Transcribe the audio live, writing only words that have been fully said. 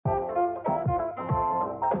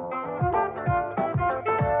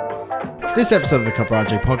This episode of the Cuppa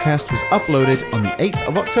RJ podcast was uploaded on the 8th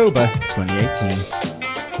of October 2018.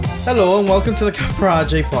 Hello and welcome to the Cuppa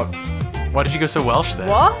RJ podcast. Why did you go so Welsh there?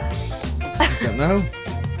 What? I don't know.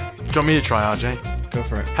 Do you want me to try, RJ? Go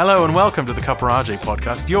for it. Hello and welcome to the Cuppa RJ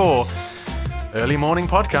podcast, your early morning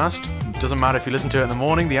podcast. Doesn't matter if you listen to it in the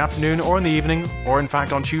morning, the afternoon, or in the evening, or in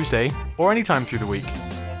fact on Tuesday, or any time through the week.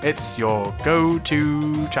 It's your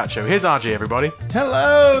go-to chat show. Here's RJ, everybody.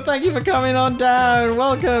 Hello, thank you for coming on down.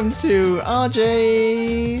 Welcome to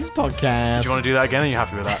RJ's podcast. Do you want to do that again? Are you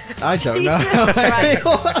happy with that? I don't know how I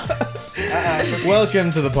feel. Welcome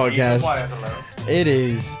to the podcast. It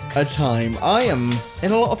is a time. I am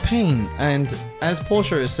in a lot of pain, and as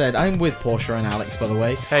Portia has said, I'm with Portia and Alex, by the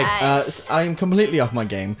way. Hey. I am completely off my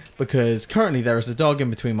game because currently there is a dog in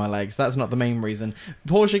between my legs. That's not the main reason.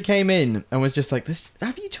 Portia came in and was just like, "This.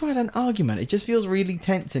 Have you two had an argument? It just feels really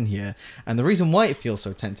tense in here." And the reason why it feels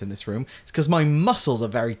so tense in this room is because my muscles are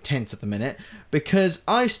very tense at the minute because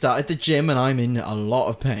I started the gym and I'm in a lot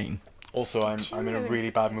of pain. Also, I'm in a really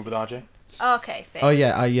bad mood with RJ. Okay, fair. Oh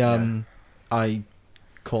yeah, I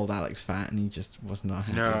called Alex fat and he just was not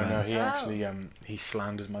happy about No, it. he actually he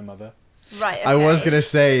slandered my mother. Right, okay. I was gonna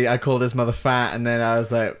say I called his mother fat, and then I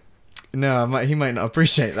was like, no, he might not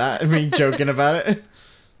appreciate that. Me joking about it.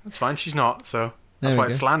 That's fine, she's not, so There that's we why go.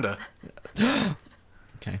 it's slander.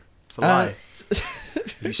 Okay. It's a lie.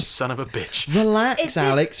 You son of a bitch. Relax, It did-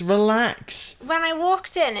 Alex. Relax. When I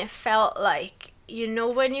walked in, it felt like, you know,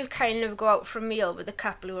 when you kind of go out for a meal with a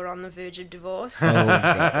couple who are on the verge of divorce. Oh,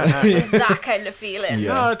 God. It's that kind of feeling.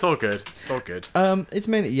 Yeah. No, it's all good. It's all good. It's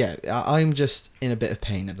mainly I'm just in a bit of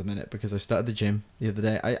pain at the minute because I started the gym the other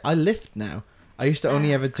day. I lift now. I used to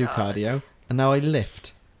only ever do God. cardio, and now I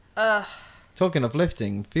lift. Ugh. Talking of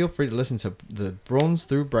lifting, feel free to listen to the Brawns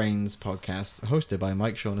Through Brains podcast hosted by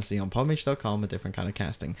Mike Shaughnessy on podmage.com, a different kind of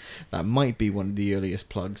casting. That might be one of the earliest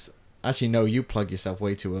plugs. Actually, no, you plug yourself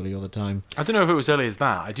way too early all the time. I don't know if it was early as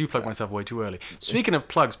that. I do plug myself way too early. Speaking of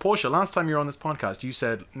plugs, Portia, last time you were on this podcast, you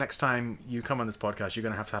said next time you come on this podcast, you're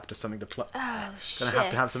going to have something to plug. Oh, shit.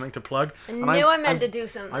 Going to have something to plug. I knew I meant to do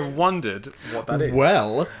something. I wondered what that is.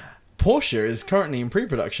 Well, Portia is currently in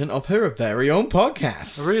pre-production of her very own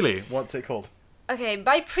podcast. Really? What's it called? Okay,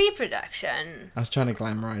 by pre-production, I was trying to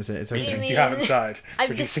glamorize it. It's You okay. mean- You haven't decided. I've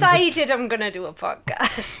Producing- decided I'm going to do a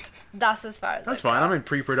podcast. That's as far as That's I fine. go. I'm in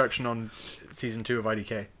pre-production on season 2 of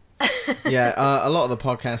IDK. Yeah, a lot of the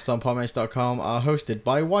podcasts on podmage.com are hosted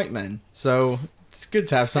by white men, so it's good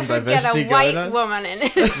to have some diversity Get a going white on. woman in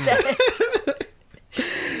instead.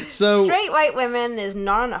 So, Straight white women, there's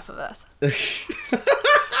not enough of us.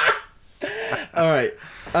 all right,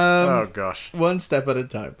 Oh gosh. one step at a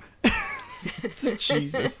time.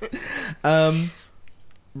 Jesus.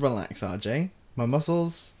 Relax, RJ. My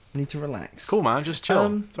muscles need to relax. Cool, man. Just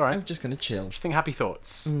chill. It's alright. I'm just gonna chill. Just think happy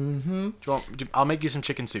thoughts. Mm-hmm. I'll make you some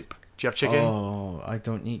chicken soup. Do you have chicken? Oh, I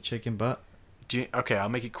don't eat chicken, but Okay, I'll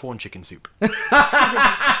make you corn chicken soup.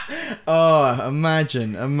 oh,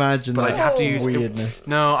 imagine But that I have to use weirdness.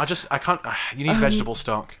 No, I can't. You need vegetable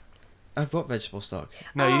stock. I've got vegetable stock.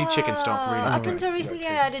 No, you need chicken stock. Really. Up right. until recently,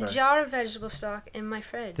 I had a jar of vegetable stock in my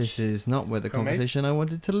fridge. This is not where the Homemade? conversation I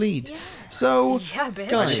wanted to lead. Yeah. So, Yeah, bitch. I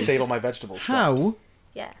guys, just save all my vegetables. how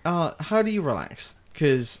Yeah. how do you relax?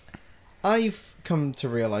 Because I've come to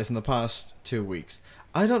realize in the past 2 weeks,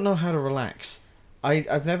 I don't know how to relax.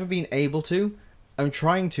 I've never been able to. I'm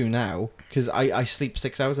trying to now because I sleep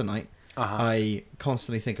 6 hours a night. Uh-huh. I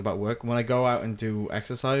constantly think about work. When I go out and do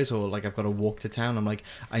exercise or like I've got to walk to town, I'm like,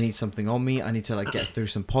 I need something on me. I need to like get through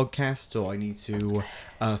some podcasts or I need to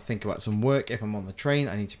think about some work. If I'm on the train,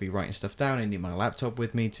 I need to be writing stuff down. I need my laptop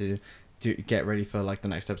with me to get ready for like the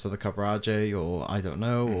next episode of the Cuppa RJ or I don't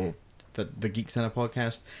know or the Geek Center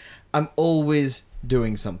podcast. I'm always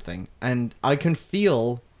doing something and I can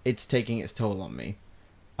feel it's taking its toll on me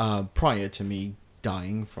prior to me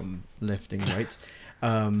dying from lifting weights.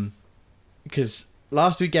 Because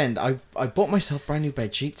last weekend I bought myself brand new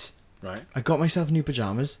bed sheets. Right. I got myself new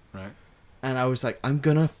pajamas. Right. And I was like, I'm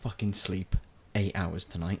gonna fucking sleep 8 hours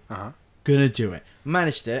tonight. Uh-huh. Gonna do it.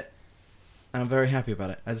 Managed it. And I'm very happy about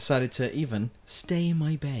it. I decided to even stay in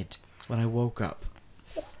my bed when I woke up.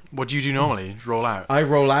 What do you do normally? Roll out. I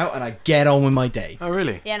roll out and I get on with my day. Oh,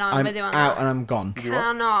 really? Yeah, no, I'm I'm with you on out that. and I'm gone. You what?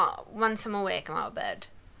 Cannot, once I'm awake, I'm out of bed.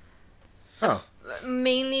 Oh.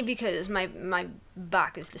 Mainly because my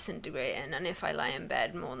back is disintegrating, and if I lie in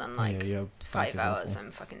bed more than like your back 5 is hours, awful.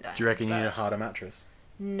 I'm fucking dying. Do you reckon you But need a harder mattress?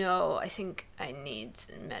 No, I think I need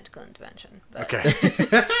medical intervention. But Okay.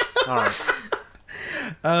 All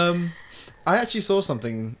right. I actually saw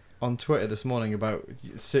something on Twitter this morning about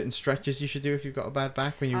certain stretches you should do if you've got a bad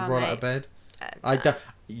back when you Oh, roll out mate. of bed.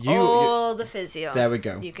 all the physio. There we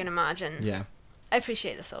go. You can imagine. Yeah. I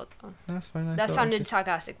appreciate the thought, though. That's fine. That sounded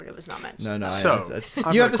sarcastic, but it was not meant. No. I've You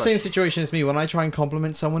got have a the same situation as me. When I try and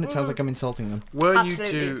compliment someone, it sounds like I'm insulting them. Were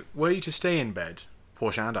you to stay in bed,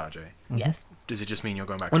 Portia and RJ? Yes. Does it just mean you're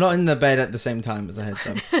going back? We're not in the bed at the same time as a heads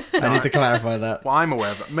up. I need to clarify that. Well, I'm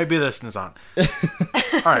aware, but maybe the listeners aren't. All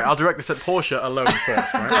right, I'll direct this at Portia alone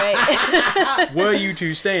first, right? Great. Were you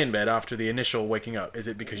to stay in bed after the initial waking up? Is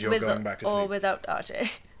it because you're going back to or sleep? without RJ?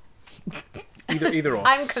 Either or.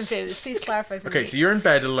 I'm confused. Please clarify for me. Okay, so you're in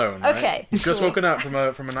bed alone, right? Okay, You've just cool. woken up from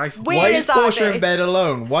a nice... Where Why is is Portia RJ? in bed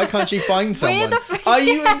alone? Why can't she find someone? the frick Are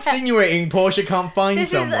you insinuating Portia can't find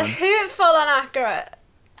This someone? is hurtful and accurate.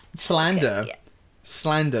 Slander. Okay, yeah.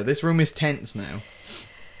 Slander. This room is tense now.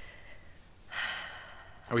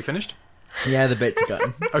 Are we finished? Yeah, the bit's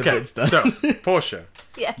gone. The Okay, bit's done. so, Portia,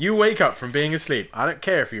 Yes. you wake up from being asleep. I don't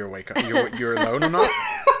care if you're you're alone or not.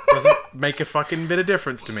 Doesn't make a fucking bit of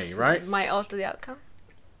difference to me, right? Might alter the outcome.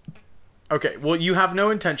 Okay, well, you have no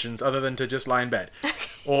intentions other than to just lie in bed.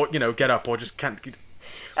 Or, get up, or just can't...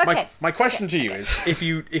 Okay. My question to you is, if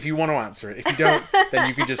you want to answer it, if you don't, then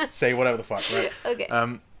you can just say whatever the fuck, right? Okay.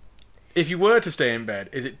 If you were to stay in bed,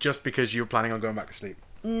 is it just because you're planning on going back to sleep?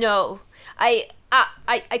 No. I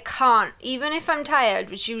can't. Even if I'm tired,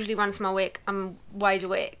 which usually once I'm awake, I'm wide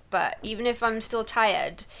awake. But even if I'm still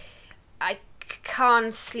tired, I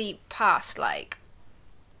can't sleep past like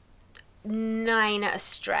 9 at a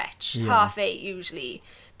stretch, Yeah. 8:30 usually,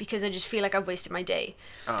 because I just feel like I've wasted my day.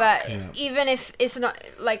 Oh, but okay. even if it's not,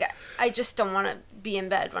 like, I just don't want to be in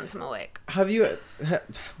bed once I'm awake. Have you,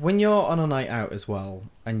 when you're on a night out as well,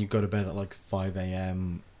 and you go to bed at like 5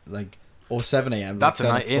 a.m., like, or 7 a.m. That's a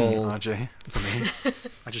like, night done in, RJ, for me.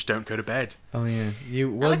 I just don't go to bed. Oh yeah,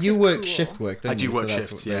 you Alex you is work cool. shift work, don't I do you? work So that's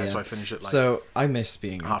shifts, what- yeah, so I finish at like So I miss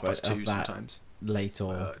being up 2:30 at that sometimes. late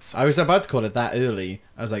or. It's- I was about to call it that early.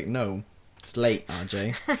 I was like, no, it's late,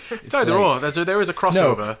 RJ. It's either late. or. There is a No,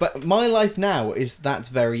 crossover. but my life now is that's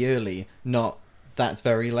very early, not that's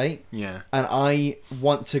very late. Yeah. And I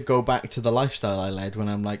want to go back to the lifestyle I led when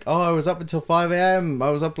I'm like, oh, I was up until 5 a.m. I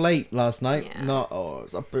was up late last night. Yeah. Not, oh, I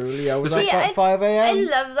was up early. I was See, up at 5 I a.m.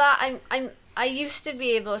 love that. I used to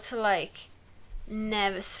be able to like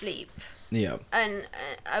never sleep, Yeah. and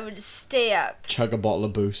I would stay up, Chug a bottle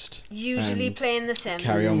of Boost. usually and playing The Sims.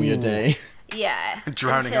 Carry on with your day. Yeah.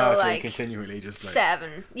 Drowning until Arthur like continually, just like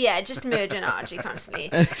 7. Yeah, just murdering Archie constantly.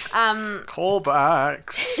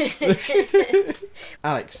 callbacks.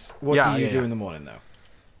 Alex, what Yeah, do you yeah, do yeah. in the morning though?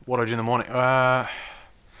 What do I do in the morning?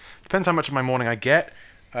 Depends how much of my morning I get.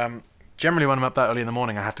 Generally, when I'm up that early in the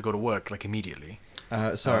morning, I have to go to work like immediately.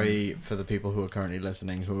 Sorry for the people who are currently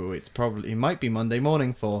listening, who it might be Monday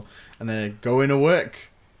morning for, and they're going to work.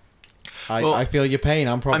 Well, I feel your pain.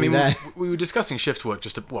 I'm probably there. we were discussing shift work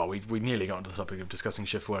we nearly got onto the topic of discussing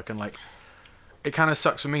shift work, and like it kind of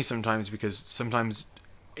sucks for me sometimes because sometimes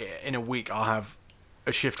in a week I'll have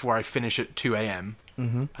a shift where I finish at 2 a.m.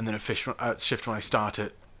 Mm-hmm. and then a shift when I start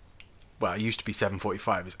at, well, it used to be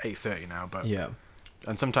 7:45, it's 8:30 now, but Yeah.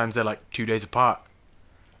 and sometimes they're like 2 days apart.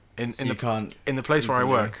 In So you can't in the place where I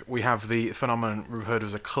easily- work, we have the phenomenon we've heard of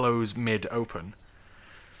as a close mid-open.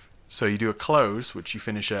 So you do a close, which you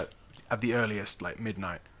finish at the earliest, like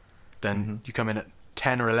midnight. Then Mhm. you come in at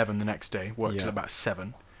 10 or 11 the next day, work Yeah. till about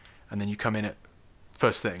 7, and then you come in at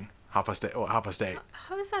first thing, 8:30.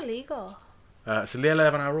 How is that legal? So the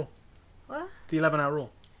 11-hour rule. What? The 11-hour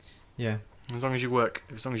rule. Yeah. As long as you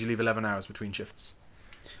leave 11 hours between shifts.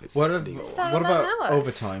 It's What legal. Is that about 11 hours?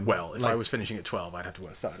 overtime? Well, if Like, I was finishing at 12, I'd have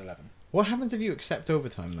to start at 11. what happens if you accept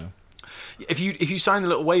overtime though? If you sign the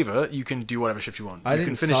little waiver, you can do whatever shift you want. I You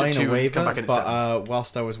didn't can finish sign at 2 a and waiver, come back in at but 7.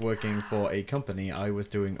 whilst I was working for a company, I was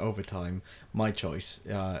doing overtime. My choice.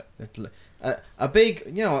 A big,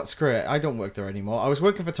 screw it. I don't work there anymore. I was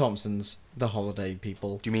working for Thompson's, the holiday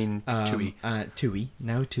people. Do you mean TUI?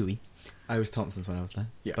 Now TUI. I was Thompson's when I was there.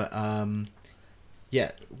 Yeah. But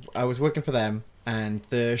yeah, I was working for them, and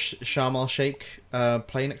the Sharm el Sheikh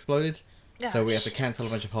plane exploded, so we had to cancel a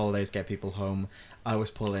bunch of holidays, get people home. I was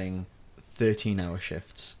pulling 13-hour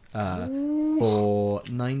shifts for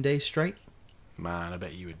 9 days straight. Man, I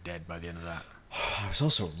bet you were dead by the end of that. I was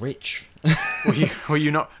also rich. Were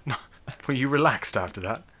you not? Were you relaxed after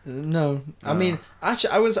that? No, I mean,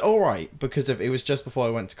 actually, I was all right because it was just before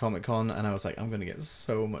I went to Comic-Con, and I was like, I'm gonna get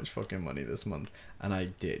so much fucking money this month, and I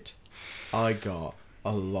did. I got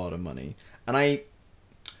a lot of money, and wait,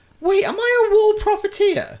 am I a war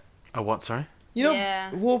profiteer? Oh, what? Sorry. You know,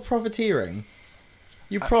 Yeah. war profiteering.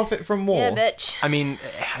 You profit from war. Yeah, bitch. I mean,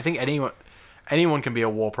 I think anyone can be a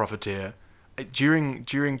war profiteer,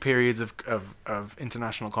 during periods of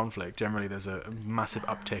international conflict, generally there's a massive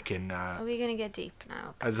uptick in. Are we gonna get deep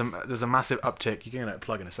now? There's a massive uptick. You're gonna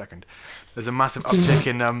plug in a second. There's a massive uptick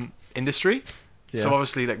in industry. Yeah. So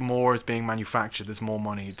obviously, like, more is being manufactured. There's more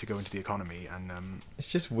money to go into the economy, and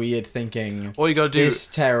It's just weird thinking. all you gotta do. This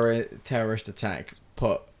terrorist attack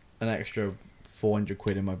put an extra 400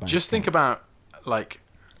 quid in my bank. Just think about, like,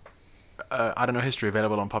 I don't know history,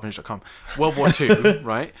 available on popnews.com. World War II,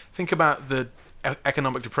 right? Think about the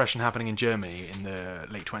economic depression happening in Germany in the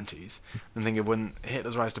late 20s, and think of when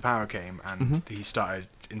Hitler's rise to power came and he started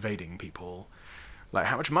invading people. Like,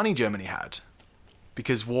 how much money Germany had,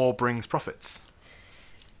 because war brings profits.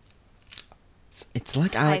 It's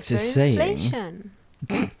like Alex is saying. Hyperinflation.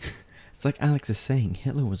 It's like Alex is saying.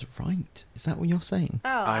 Hitler was right. Is that what you're saying? Oh,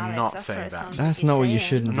 I'm Alex, not that's saying what it that. sounds That's like not you're what you saying.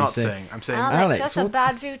 shouldn't I'm be not saying. saying. I'm saying. Alex, Alex, that's a what-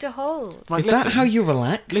 bad view to hold. Like, Is that listen. how you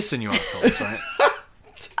relax? Listen, you assholes, right?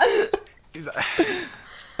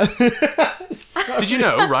 Did you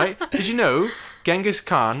know, right? Did you know Genghis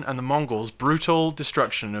Khan and the Mongols' brutal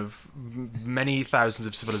destruction of many thousands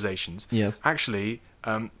of civilizations Yes. actually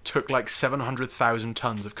took like 700,000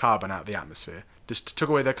 tons of carbon out of the atmosphere. Just took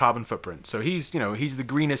away their carbon footprint. So he's the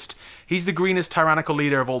greenest tyrannical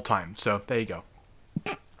leader of all time. So there you go.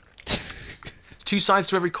 Two sides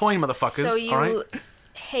to every coin, motherfuckers. So you all right?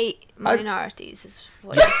 hate minorities, is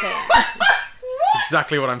what you're saying.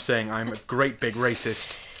 Exactly what I'm saying. I'm a great big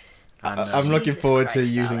racist. And, I'm looking Jesus forward to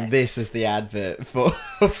Christ, using Alex. this as the advert for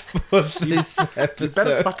this you better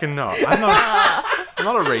episode. fucking not. I'm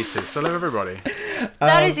not a racist. I love everybody.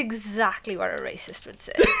 That is exactly what a racist would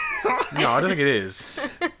say. No, I don't think it is.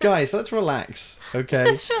 Guys, let's relax, okay?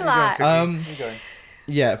 Just relax.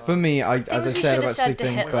 Yeah, for me, as I we said should about have said to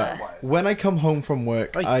sleeping, Hitler. but when I come home from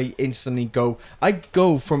work, I instantly go. I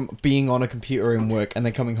go from being on a computer in work and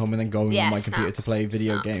then coming home and then going Yeah, on my snap. computer to play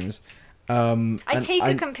video Snap. games. I and take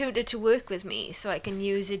a computer to work with me so I can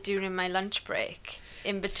use it during my lunch break,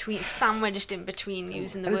 in between, sandwiched in between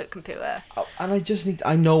using the And work it's- computer. and I just need.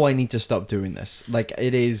 I know I need to stop doing this. Like,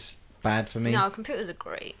 it is bad for me. No, computers are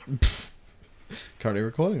great. Currently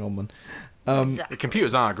recording on one. Exactly. The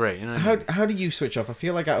computers are great. You know what I mean? How do you switch off? I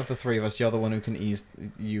feel like out of the three of us, you're the one who can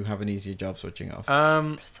you have an easier job switching off.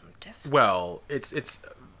 Some different- Well, it's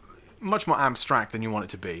much more abstract than you want it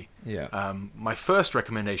to be. Yeah. My first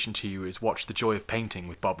recommendation to you is watch The Joy of Painting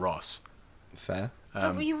with Bob Ross. Fair.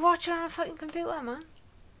 But you watch it on a fucking computer, man.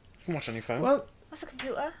 You can watch it on your phone. Well, What's a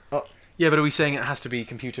computer? yeah, but are we saying it has to be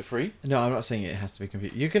computer free? no, I'm not saying it has to be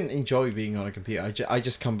computer. You can enjoy being on a computer. I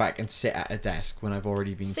just come back and sit at a desk when I've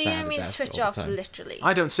already been So sat you at don't a mean desk switch all off the time. literally?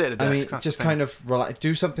 I don't sit at a desk. I mean, that's just the thing. kind of relax.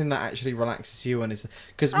 Do something that actually relaxes you, and is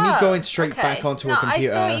because me Oh, going straight okay. back onto No, a I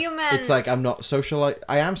computer. thought you meant- It's like I'm not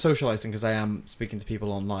I am socializing because I am speaking to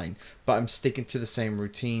people online, but I'm sticking to the same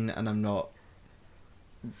routine, and I'm not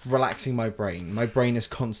relaxing my brain. My brain is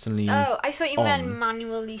constantly. Oh, I thought you meant on.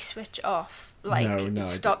 manually switch off. Like, No, I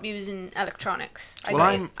stop using electronics. I Well,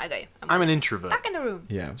 got you. I got you. I'm an introvert. Back in the room.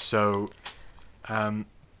 Yeah. So,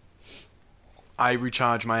 I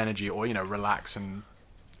recharge my energy, or relax and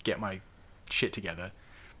get my shit together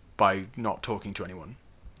by not talking to anyone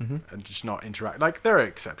and just not interact. Like, there are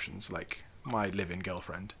exceptions, like my live-in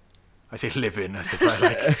girlfriend. I say live-in as if I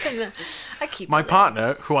like I keep my it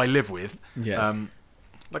partner, who I live with. Yes.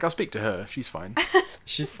 Like, I'll speak to her. She's fine.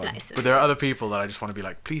 She's It's fine. nice. But there are other people that I just want to be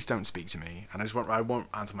like, please don't speak to me, and I won't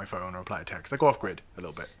answer my phone or reply to text. I go off grid a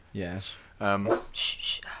little bit. Yeah. Shh,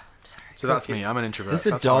 shh. Oh, I'm sorry. So that's me. I'm an introvert. There's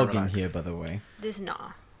a That's how I dog in relax. here, by the way. There's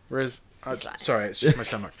not. Whereas, It's like- sorry, it's just my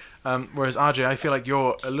stomach. Whereas RJ, I feel like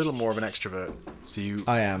you're a little more of an extrovert. So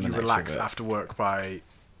I am you an relax extrovert. after work by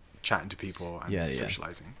chatting to people and Yeah, yeah.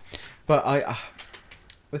 socializing. But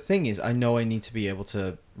the thing is, I know I need to be able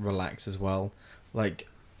to relax as well. Like,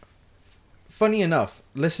 funny enough,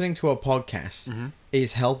 listening to a podcast Mm-hmm.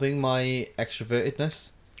 is helping my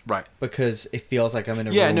extrovertedness Right. because it feels like I'm in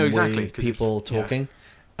a Yeah, room no, exactly, with 'cause it's- people yeah. talking.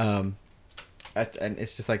 And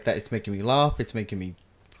it's just like that. It's making me laugh. It's making me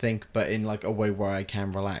think, but in like a way where I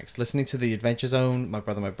can relax. Listening to the Adventure Zone, my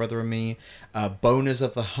brother and me, Boners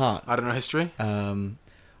of the Heart. I don't know history.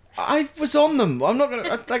 I was on them. I'm not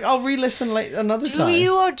gonna like. I'll re-listen another Do time.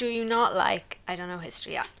 you or do you not like, I don't know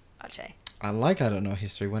history, RJ? I don't know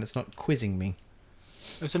history when it's not quizzing me.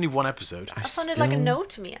 It's only one episode. That sounded like a no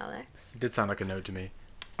to me, Alex. It did sound like a no to me.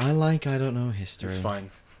 I don't know history. It's fine.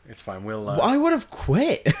 It's fine. We'll. Well, I would have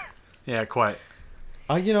quit. Yeah, quite.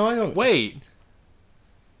 I don't. Wait.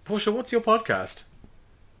 Portia, what's your podcast?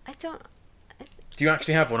 I don't. Do you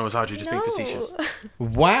actually have one, or was RJ just being No. facetious?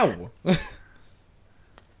 Wow. No,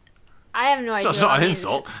 I have no idea. It's what not that an means,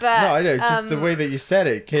 insult. But, I know. Just the way that you said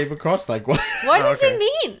it came across like what? What Oh, does okay. it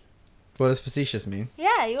mean? What does facetious mean?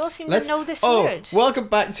 Yeah, you all seem to know this word. Welcome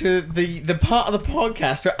back to the part of the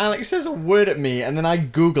podcast where Alex says a word at me and then I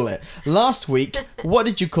Google it. Last week, what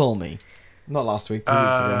did you call me? Not last week, 2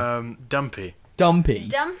 weeks ago. Dumpy. Dumpy.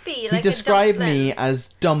 Dumpy, like He described a dumpling. me as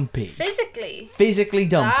dumpy. Physically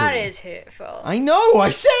dumpy. That is hurtful. I know,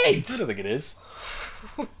 I said! I don't think it is.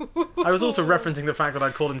 I was also referencing the fact that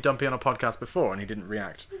I'd called him Dumpy on a podcast before and he didn't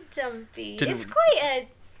react. Dumpy. Didn't- It's quite a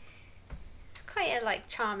like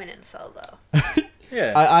charming insult though.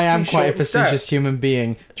 Yeah. I am He's quite a short and facetious stout. human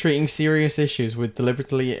being, treating serious issues with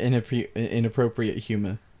deliberately inappropriate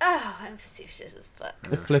humour. Oh, I'm facetious as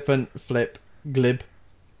fuck. Flippant, flip, glib.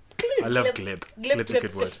 I love Glib. glib. Glib, Glib's a glib,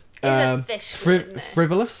 good glib. word. It's a fish word, isn't it?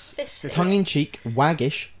 Frivolous, Fish word. tongue-in-cheek,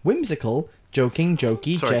 waggish, whimsical, joking,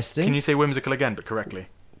 jokey, Sorry, jesting. can you say whimsical again, but correctly?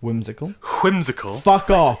 Whimsical. Whimsical? Fuck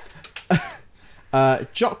off.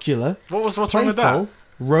 Jocular. What's wrong with that? playful,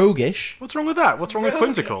 roguish. What's wrong with that? What's wrong with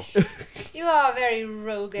whimsical? You are very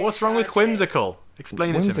roguish. What's wrong with aren't you? whimsical?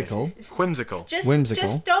 Explain it to Whimsical. me. Whimsical. Whimsical.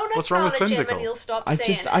 Just don't What's wrong with acknowledge him whimsical? and you'll stop I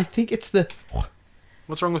saying it. I think it's the...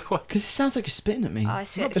 What's wrong with what? Because it sounds like you're spitting at me. Oh, I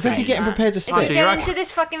swear It's like you're getting prepared to If spit. you Auntie, get you're into act-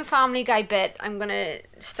 this fucking Family Guy bit, I'm gonna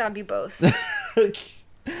stab you both.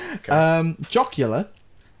 Jocular,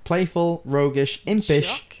 playful, roguish,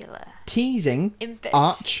 impish, Jocular. teasing, Impish.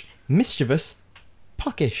 arch, mischievous,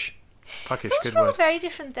 puckish. Puckish, Those good are all word. very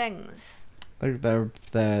different things. They're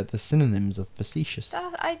the synonyms of facetious.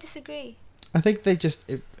 I disagree. I think they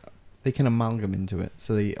can amalgam into it,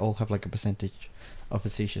 so they all have like a percentage of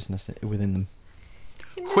facetiousness within them.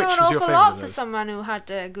 Seem to Which know an was your awful favourite lot of for those? someone who had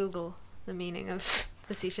to Google the meaning of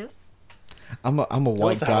facetious. I'm a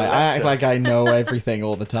white also guy. have I act Alexa. like I know everything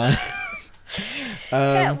all the time.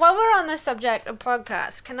 Yeah, while we're on the subject of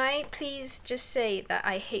podcasts, can I please just say that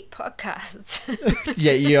I hate podcasts?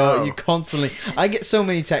 Yeah, Oh. you constantly. I get so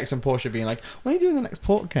many texts from Portia being like, "When are you doing the next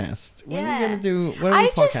podcast? When are you gonna do? When are you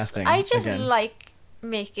podcasting?" I just again?" like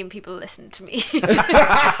making people listen to me.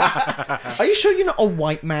 Are you sure you're not a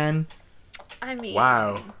white man? I mean,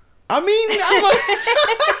 Wow. I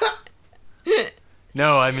mean,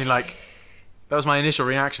 No, I mean, like, that was my initial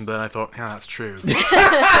reaction, but then I thought, yeah, that's true.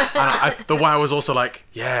 And the wow was also like,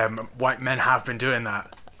 yeah, white men have been doing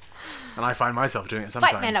that. And I find myself doing it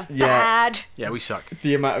sometimes. white men are Yeah. bad. Yeah, we suck.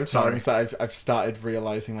 the amount of Sorry. times that I've started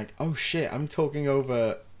realizing like, oh shit, I'm talking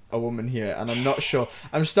over a woman here, and I'm not sure.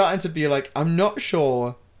 I'm starting to be like, I'm not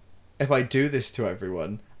sure if I do this to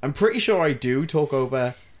everyone. I'm pretty sure I do talk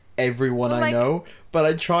over everyone Well, I like- know, but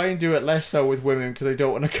I try and do it less so with women because I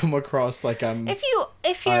don't want to come across like I'm. If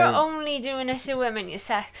you're I- only doing it to women, you're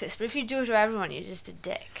sexist. But if you do it to everyone, you're just a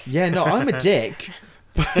dick. Yeah, no, I'm a dick,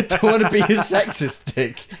 but I don't want to be a sexist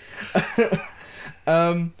dick.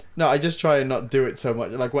 No, I just try and not do it so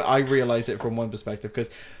much. Like when I realize it from one perspective, because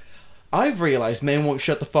I've realized men won't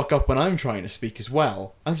shut the fuck up when I'm trying to speak as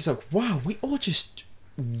well. I'm just like, wow, we all just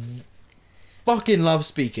fucking love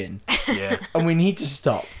speaking, Yeah. and we need to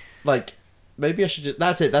stop. Like, maybe I should just.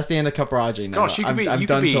 That's it. That's the end of Cupparage now. Gosh, you could I'm be,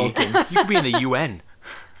 done you talking. could be in the UN.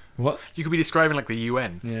 What? You could be describing like the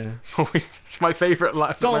UN. Yeah. It's my favorite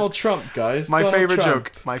line. Donald Trump, guys. My Donald favorite Trump.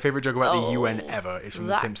 joke. My favorite joke about the Oh, UN ever is from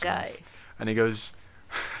The that Simpsons. guy. And he goes,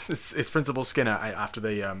 it's Principal Skinner after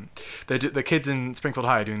the kids in Springfield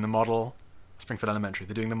High are doing the model, Springfield Elementary.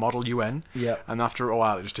 They're doing the model UN. Yeah. And after a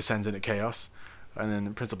while, it just descends into chaos. And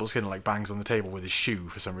then Principal Skinner like bangs on the table with his shoe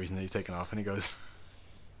for some reason that he's taken off, and he goes,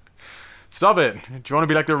 "Stop it! Do you want to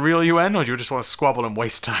be like the real UN, or do you just want to squabble and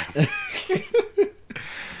waste time?"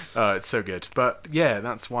 It's so good. But yeah,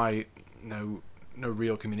 that's why no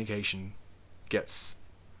real communication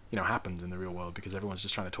happens in the real world, because everyone's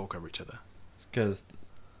just trying to talk over each other. It's because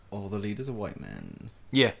all the leaders are white men,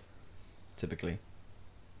 Yeah. typically.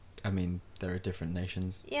 I mean, there are different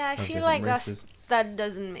nations. Yeah, I of feel different like races. that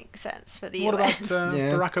doesn't make sense for the What UN. about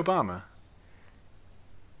Yeah. Barack Obama?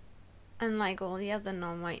 And like all the other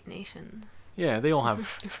non-white nations. Yeah, they all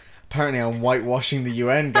have. Apparently, I'm whitewashing the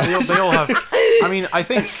UN, they guys. all have. I mean, I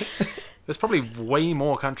think there's probably way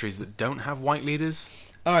more countries that don't have white leaders.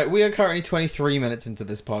 All right, we are currently 23 minutes into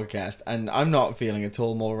this podcast, and I'm not feeling at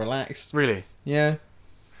all more relaxed. Really? Yeah.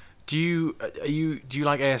 Do you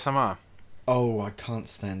like ASMR? Oh, I can't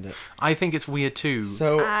stand it. I think it's weird too.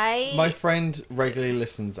 So, I- my friend regularly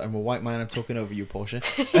listens. I'm a white man. I'm talking over you, Portia.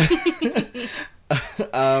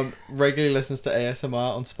 Regularly listens to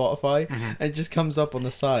ASMR on Spotify, and it just comes up on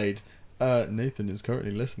the side. Nathan is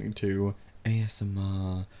currently listening to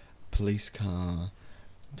ASMR police car.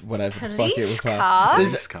 Whatever the fuck it was Police called. car?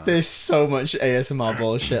 Police car. There's so much ASMR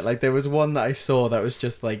bullshit. Like there was one that I saw that was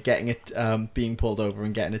just like getting it, being pulled over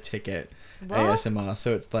and getting a ticket. What? ASMR.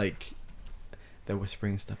 So it's like they're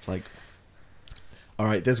whispering stuff like, All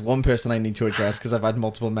right, there's one person I need to address because I've had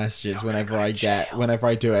multiple messages whenever I do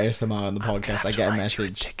ASMR on the podcast. I get a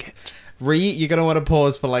message. You're gonna want to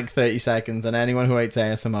pause for like 30 seconds, and anyone who hates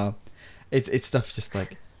ASMR, it's stuff just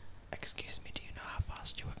like, excuse me, do you know how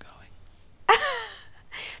fast you were going?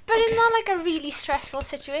 But isn't that like a really stressful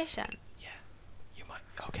situation? Yeah, you might.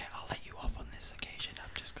 Okay, I'll let you off on this occasion. I'm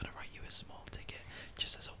just gonna write you a small ticket,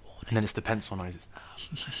 just as a warning. And then it's the pencil noises.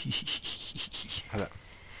 Hello.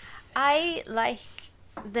 I like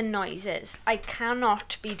the noises. I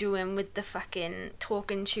cannot be doing with the fucking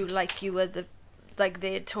talking to you like you were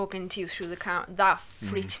they're talking to you through the camera. That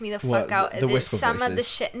freaks me the fuck out. The whisper some voices? of the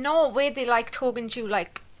shit. No, where they like talking to you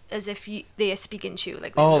like as if they are speaking to you.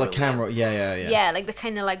 Like Oh, they're the camera. Yeah. Yeah, like the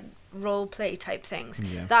kind of like role play type things.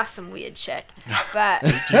 Yeah. That's some weird shit. But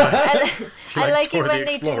I like it Dora the when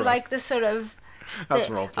they do Explorer? like the sort of. That's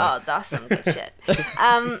the- role play. Oh, that's some good shit.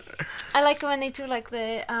 I like it when they do like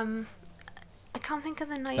the I can't think of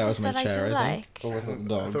the noises That was my that I chair, do I like. think. Or was that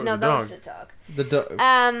the I dog? thought it No, was a that was dog. the dog. The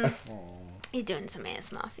dog. He's doing some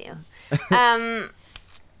ASMR for you.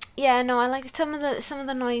 Yeah, no, I like some of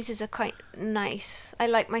the noises are quite nice. I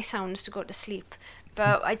like my sounds to go to sleep,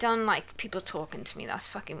 but I don't like people talking to me. That's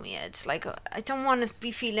fucking weird. Like I don't want to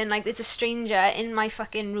be feeling like there's a stranger in my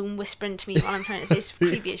fucking room whispering to me while I'm trying to say it's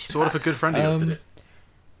creepy as So what if a fuck. good friend of yours did it?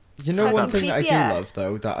 You know, Fucking one thing that I do creepier. love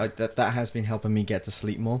though that has been helping me get to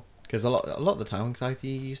sleep more, because a lot of the time anxiety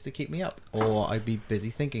used to keep me up, or I'd be busy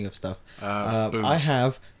thinking of stuff. Booze. I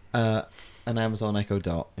have an Amazon Echo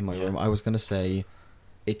Dot in my room. I was gonna say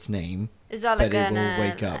its name, Is that but like it will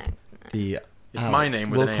wake up. The It's my Alex. name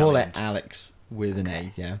with We'll an A call on the it end. Alex with an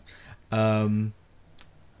A. Yeah.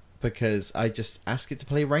 Because I just ask it to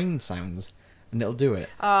play rain sounds, and it'll do it.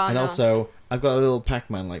 Oh, And no. also, I've got a little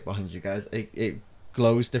Pac-Man light behind you guys. It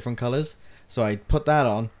glows different colors, so I put that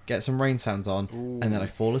on, get some rain sounds on, and then I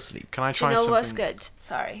fall asleep. Can I Do try you know something? what's good?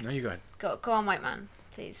 Sorry. No, you go ahead. Go on, white man,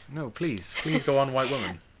 please. No, please go on, white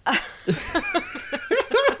woman.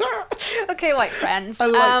 Okay, white friends. I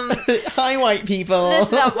like. Hi, white people.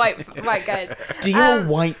 Listen up, white guys. Dear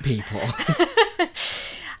white people.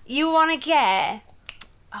 You want to get...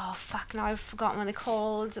 Oh, fuck, now I've forgotten what they're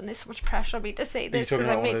called, and there's so much pressure on me to say this talking because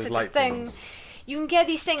I about one of made those such a light thing. things? You can get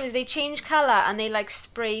these things, they change colour, and they, like,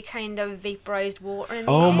 spray kind of vaporised water in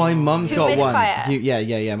the Oh, air. my mum's got one. Humidifier.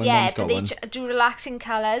 Yeah. My Yeah, mum's but got they one. do relaxing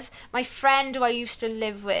colours. My friend who I used to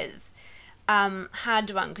live with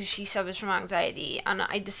had one because she suffers from anxiety, and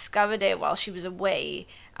I discovered it while she was away,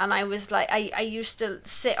 and I was like, I used to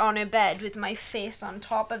sit on her bed with my face on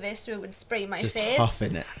top of it so it would spray my Just face.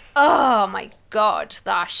 huffing it. Oh my god,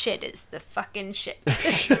 that shit is the fucking shit.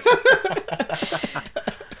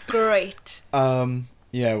 Great.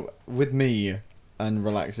 Yeah, with me and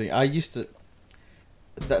relaxing, I used to.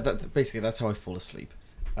 That basically that's how I fall asleep,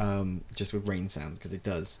 just with rain sounds, because it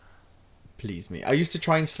does please me. I used to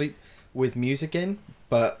try and sleep with music in,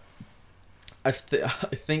 but I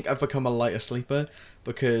think I've become a lighter sleeper,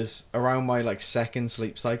 because around my like second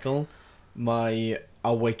sleep cycle,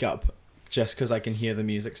 I'll wake up just because I can hear the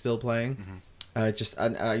music still playing.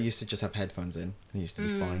 And I used to just have headphones in. It used to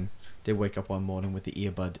be fine. Did wake up one morning with the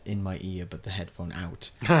earbud in my ear, but the headphone out.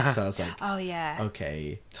 So I was like, Oh yeah.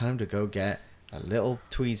 okay, time to go get a little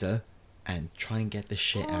tweezer and try and get the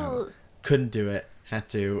shit out. Ooh. Couldn't do it. Had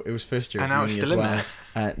to. It was first year And at now uni it's as still in well.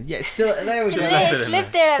 Yeah, it's still there. We go. left it It's in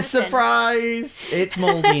lived there ever since. Surprise! It's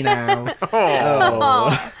moldy now.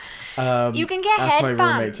 Oh. Oh. You can get Ask my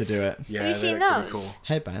headbands. roommate to do it. Yeah, Have you seen they're pretty those? cool.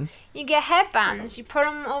 Headbands. You get headbands, you put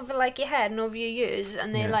them over like your head and over your ears,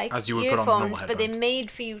 and they're Yeah. like As you would put on a normal earphones, but they're headband. made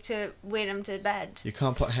for you to wear them to bed. You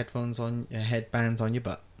can't put headphones on your headbands on your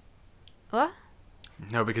butt. What?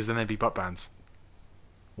 No, because then they'd be butt bands.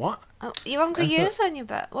 What? Oh, you haven't got I thought- ears on your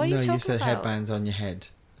butt. What are no, you talking you said about? headbands on your head,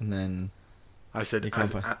 and then I said, You can't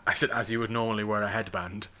put- as you would normally wear a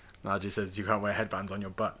headband. Najee says you can't wear headbands on your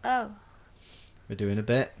butt. Oh, we're doing a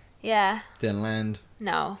bit. yeah. Didn't land.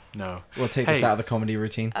 No. No. We'll take Hey. this out of the comedy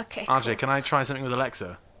routine. Okay. RJ, cool. can I try something with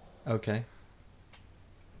Alexa? Okay.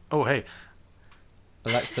 Oh, hey.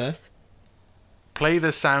 Alexa, Play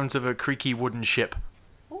the sounds of a creaky wooden ship.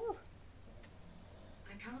 Ooh.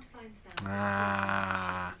 I can't find sounds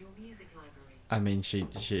Ah. in your music library. I mean, she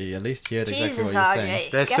at least heard exactly Jesus, what you were saying.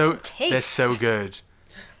 RJ. They're Get so some taste. they're so good.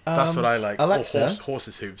 That's what I like. Oh, Alexa,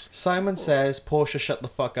 horses' hooves. Simon says, Portia, shut the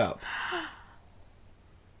fuck up.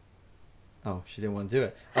 Oh, she didn't want to do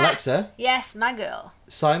it. Alexa, Yes, my girl.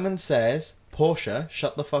 Simon says, Portia,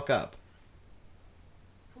 shut the fuck up.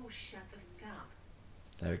 Oh, shut the fuck up.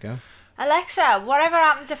 There we go. Alexa, whatever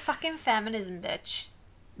happened to fucking feminism, bitch?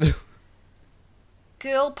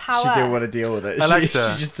 Girl power. She didn't want to deal with it.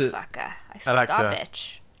 Alexa. She just Fucker. I fucked Alexa. that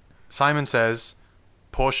bitch. Simon says,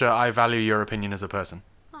 Portia, I value your opinion as a person.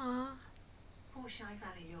 Aw. Porsche, I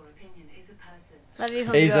value your opinion is a person. Love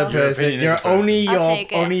you, Is a homegirl. person. opinion is You're a person. only I'll your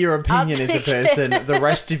take it. only your opinion I'll is a take it. person. The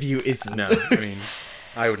rest of you isn't. No, I mean,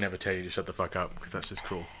 I would never tell you to shut the fuck up because that's just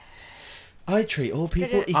cruel. I treat all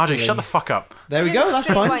people Did equally. RJ, shut the fuck up. There we You're go. the That's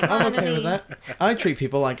straight fine. white I'm man, okay and with that. I treat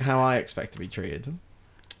people like how I expect to be treated,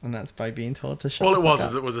 and that's by being told to shut. All the it was fuck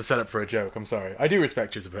was up. it was a setup for a joke. I'm sorry. I do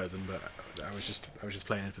respect you as a person, but I was just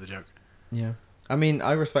playing in for the joke. Yeah. I mean,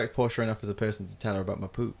 I respect Portia enough as a person to tell her about my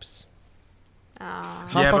poops. Aw.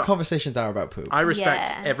 Half Yeah, our but- conversations are about poop. I respect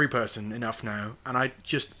Yeah. every person enough now, and I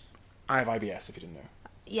have IBS. If you didn't know,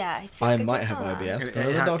 Yeah, I think I did might have know that. IBS. it, Go to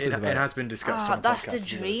it the ha- doctors it- about it it. has been discussed. Oh, on a that's the podcast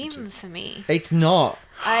if you listen dream to. for me. It's not.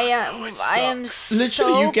 I am sucks.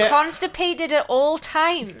 Literally, so you get- constipated at all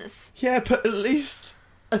times. Yeah, but at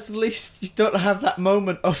least you don't have that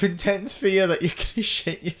moment of intense fear that you're gonna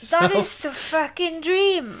shit yourself. That is the fucking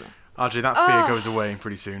dream. RJ, that fear Oh. goes away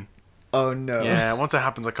pretty soon. Oh no. Yeah, once it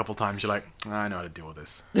happens a couple times, you're like, I know how to deal with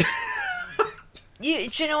this. Do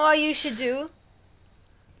you know what you should do?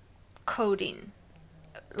 Codeine.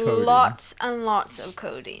 Codeine. Lots and lots of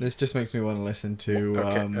codeine. This just makes me want to listen to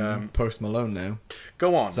Okay, Post Malone now.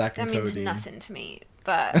 Go on. Zach That and means Codeine. nothing to me,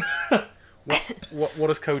 but What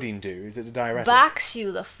does codeine do? Is it a diuretic? backs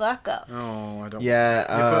you the fuck up. Oh, I don't. Yeah,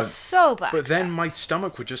 but- So bad. But then my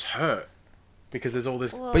stomach would just hurt because there's all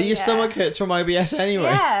this. Well, but your yeah. stomach hurts from IBS anyway.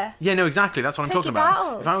 Yeah. Yeah, no, exactly. That's what I'm Pick talking your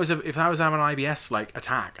about. battles. If I was having an IBS like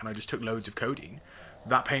attack and I just took loads of codeine,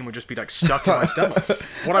 that pain would just be like stuck in my stomach.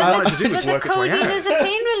 What I wanted to do But was the work its way codeine out. is a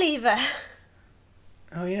pain reliever.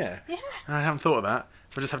 Oh yeah. Yeah. I haven't thought of that.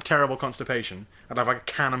 So I just have terrible constipation. I'd have like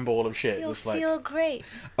a cannonball of shit. You'll Just like feel great.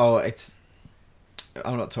 Oh, it's.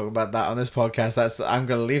 I'm not talking about that on this podcast. I'm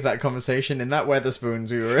gonna leave that conversation in that Weatherspoons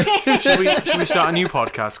we were in. should we start a new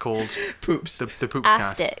podcast called Poops. the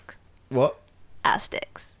Poopscast? Astics. What?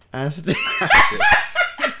 Astics. Ast-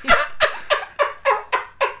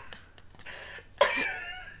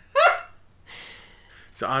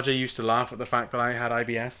 So RJ used to laugh at the fact that I had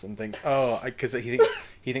IBS and thinks, because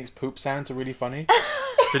he thinks poop sounds are really funny.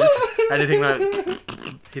 So just anything like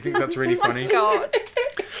he thinks that's really funny. God.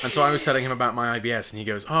 And so I was telling him about my IBS, and he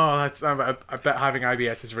goes, "Oh, I bet having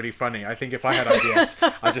IBS is really funny. I think if I had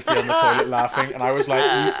IBS, I'd just be on the toilet laughing." And I was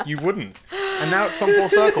like, "You wouldn't." And now it's come full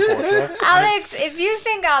circle, Portia. And Alex, it's- if you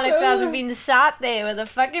think Alex hasn't been sat there with a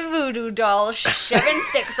fucking voodoo doll shoving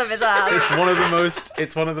sticks up his ass, it's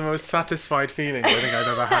one of the most satisfied feelings I think I've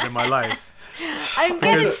ever had in my life. I'm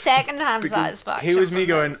getting Because- second-hand Because satisfaction. here was me from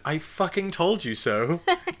going, this. "I fucking told you so."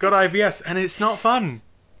 Got IBS, and it's not fun.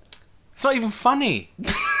 It's not even funny.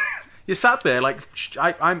 You sat there like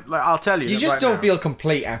I'll tell you. You just right don't now. feel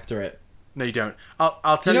complete after it. No, you don't.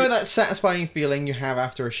 I'll Do tell you you. know that satisfying feeling you have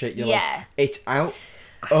after a shit? You're Yeah. like, it's out.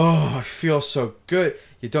 Oh, I feel so good.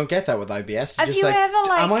 You don't get that with IBS. You're Have just you like, ever,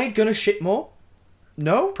 like- am I gonna shit more?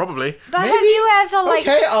 No. Probably. But Maybe. have you ever, like,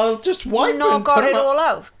 Okay, I'll just wipe not and got put it 'em up. all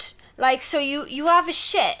out? Like, so you have a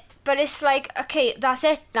shit, but it's like, okay, that's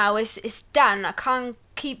it now. It's done. I can't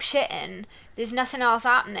keep shitting. There's nothing else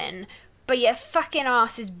happening. But your fucking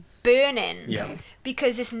ass is burning. Yeah.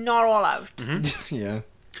 Because it's not all out. Mm-hmm. Yeah.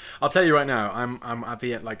 I'll tell you right now. I'm at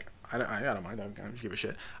the end. Like I don't mind. I don't give a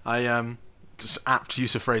shit. Just apt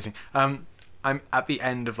use of phrasing. I'm at the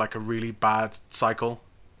end of like a really bad spell.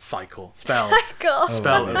 Cycle. Spell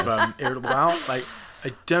Oh, of irritable bowel. Like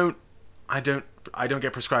I don't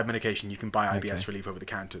get prescribed medication. You can buy IBS Okay. relief over the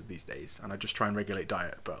counter these days, and I just try and regulate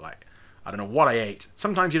diet. But like, I don't know what I ate.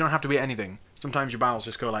 Sometimes you don't have to eat anything. Sometimes your bowels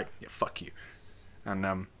just go like, yeah, fuck you.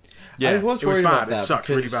 And yeah, I was it worried was bad. about that It sucked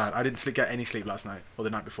really because- bad. I didn't get any sleep last night or the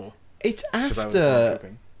night before It's because I was after.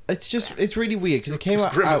 pooping. It's really weird because it came It was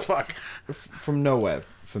out, grim as fuck. from nowhere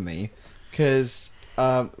for me because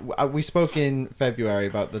we spoke in February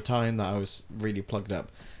about the time that I was really plugged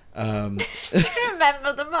up. Do you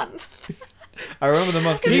remember the month? I remember the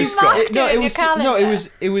month. Have you He's got- marked No, it it in was your calendar? no,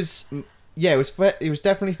 it was yeah, it was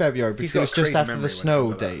definitely February because He's it got was a just crazy after memory the when it snow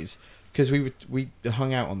comes to that. days because we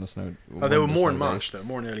hung out on the snow. Oh, there were one of the more in snow days. March though.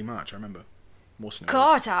 More in early March. I remember. More snow.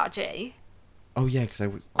 God, RJ. Oh yeah, because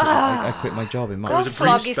I quit my job in March. Go was a brief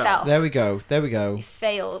flog spell. yourself. There we go. You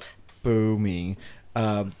failed. Booming.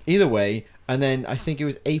 Either way, and then I think it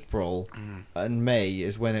was April Mm. and May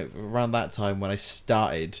is when around that time when I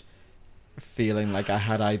started feeling like I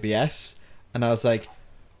had IBS, and I was like,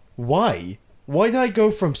 why? Why did I go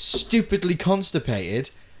from stupidly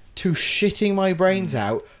constipated to shitting my brains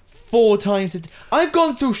out 4 times a day? I've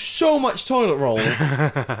gone through so much toilet roll,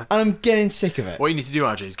 and I'm getting sick of it. What you need to do,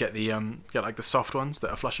 RJ, is get the get like the soft ones that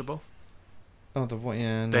are flushable. Oh,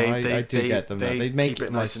 yeah, no, They- I do they- get them. They they make keep it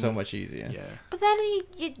it life nice so and- much easier. Yeah. But then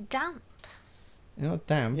you're damp. You're not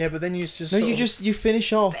damp. Yeah, but then you just No, sort you of- just you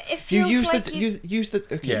finish off. But it You feels use like the you- use the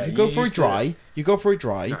okay. Yeah, you go you for a use the- dry. You go for a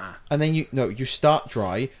dry, Nah. and then you start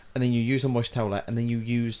dry, and then you use a moist towelette, and then you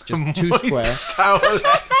use just two Moist square.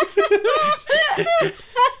 towelette.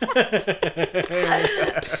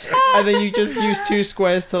 And then you just use two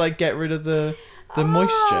squares to like get rid of the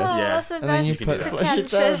moisture. Oh, Yeah. that's the And then most you can do put that. flush it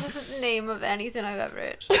down. pretentious name of anything I've ever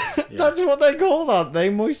heard. That's what they're called, aren't they?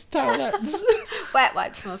 Moist towelettes. Wet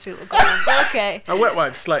wipes, most people call them. But okay. A wet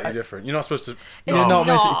wipe's slightly different. You're not supposed to. It's You're not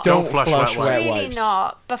meant to. not. Don't Don't flush flush wet wet wipes. Really wipes.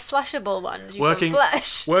 not. But flushable ones, you Working- can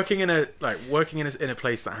flush. Working in a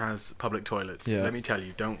place that has public toilets. Yeah. Let me tell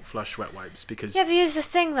you, don't flush wet wipes because Yeah, but here's the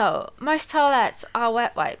thing though. Most towelettes are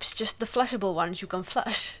wet wipes, just the flushable ones you can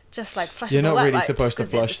flush. Just like flushable You're not wet really wipes, supposed to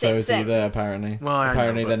 'cause they're the flush same those thing. either. Apparently, Well, I know,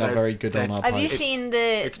 apparently but they're not they're- very good they're- on our Have you pipes. seen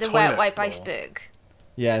It's the toilet wet wipe roll. iceberg?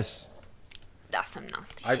 Yes. That's some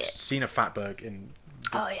nasty I've shit. seen a fatberg in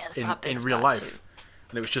Oh yeah, the in fatberg's real bad life, too.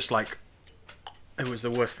 and it was just like it was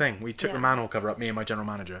the worst thing. We took Yeah. the manhole cover up, me and my general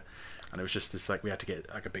manager, and it was just this like we had to get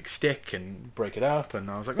like a big stick and break it up, and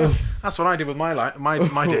I was like, oh, that's what I did with my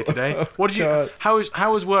my day today. What did you? God.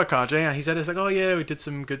 How was work, RJ? And he said it's like, oh yeah, we did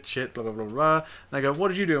some good shit, blah blah blah blah. And I go, what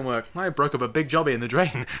did you do in work? I broke up a big jobby in the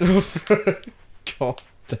drain. God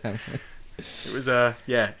damn it. It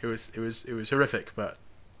was it was horrific, but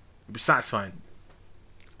it was satisfying.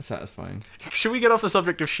 Satisfying. Should we get off the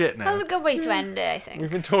subject of shit That was now? a good way to end it, I think. We've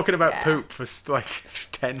been talking about Yeah. poop for like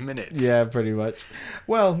 10 minutes. Yeah, pretty much.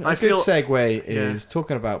 Well, a I good feel- segue yeah. is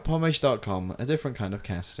talking about pomage.com, a different kind of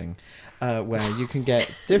casting, where you can get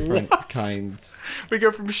different What? kinds. We go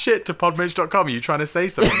from shit to podmage.com. Are you trying to say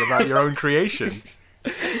something about your own creation?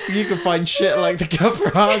 You can find shit like the Cover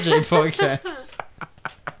RJ podcast,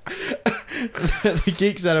 the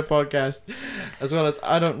Geek Center podcast, as well as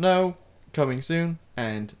I Don't Know, coming soon.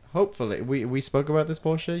 And hopefully, we spoke about this,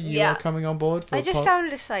 Portia. You Yeah. are coming on board for I just haven't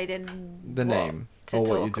decided the what name to or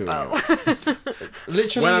talk what you're doing. about.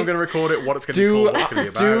 Literally, When I'm going to record it, what it's going to be do called, what it's going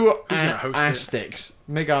to be about. do who's gonna host it. Astix.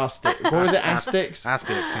 Make Astix. What was it? Astix.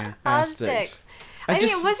 Astix, yeah. Astix. I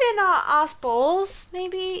think was it not Ass Balls?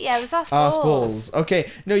 Maybe yeah, it was Ass Ass Balls. balls. Okay,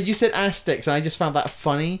 no, you said Astix, and I just found that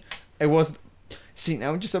funny. It was. See,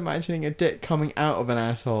 now I'm just imagining a dick coming out of an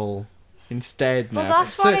asshole instead. Well, now,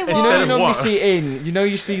 that's what it you was. know, Instead you of normally what? see in. You know,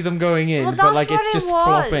 you see them going in, Well, but that's like what it's it just was.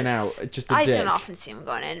 flopping out. Just a I dick. don't often see them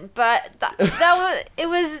going in, but that it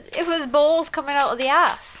was balls coming out of the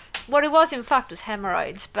ass. What it was, in fact, was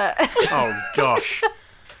hemorrhoids. But Oh, gosh.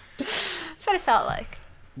 that's what it felt like.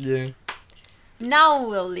 Yeah. Now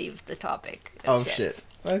we'll leave the topic. Oh of shit.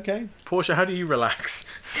 Okay. Portia, how do you relax?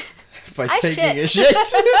 By I taking a shit.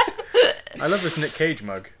 shit. I love this Nick Cage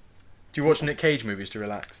mug. Do you watch Nick Cage movies to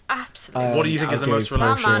relax? Absolutely. What do you think not. is the most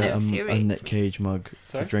relaxing? That man a infuriates Nick me. Cage mug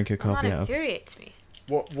Sorry? to drink a That man coffee out of. infuriates me.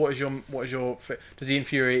 What is your does he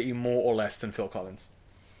infuriate you more or less than Phil Collins?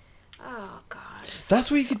 Oh God. That's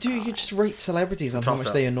what you could do. You could just rate celebrities on how Toss much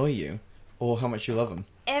up. they annoy you, or how much you love them.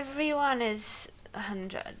 Everyone is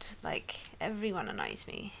 100. Like everyone annoys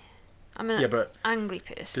me. I'm an Yeah, but angry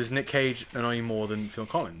person. does Nick Cage annoy you more than Phil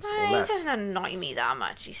Collins or He less? doesn't annoy me that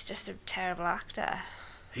much. He's just a terrible actor.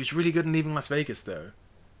 He was really good in Leaving Las Vegas, though.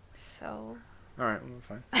 So All right, well,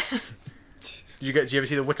 fine. Did you ever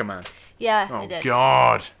see The Wicker Man? yeah, I Oh did.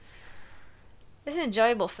 God! It's an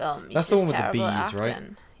enjoyable film. He's That's the just one with the terrible at bees, right?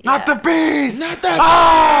 acting. Not the Yeah. bees! Not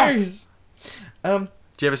that bears!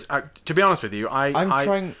 Do you ever? To be honest with you, I'm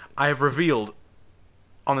trying. I have revealed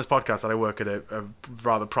on this podcast that I work at a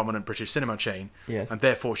rather prominent British cinema chain, Yes. and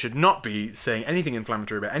therefore should not be saying anything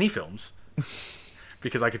inflammatory about any films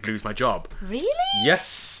because I could lose my job. Really?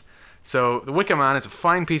 Yes. So The Wicker Man is a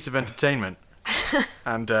fine piece of entertainment,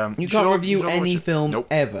 and You should can't all- review should all any watch it. film Nope.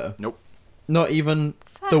 ever. Nope. Not even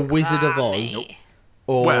The Wizard of Grammy. Oz Nope.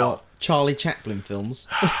 or Well- Charlie Chaplin films.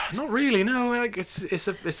 Not really. No. Like it's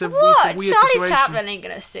a What? weird Charlie situation. Chaplin ain't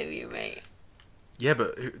gonna sue you, mate. Yeah,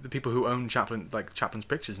 but the people who own Chaplin's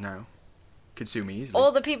pictures now could sue me easily.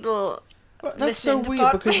 All the people. But that's so Listen to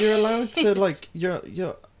weird because Podbean. you're allowed to like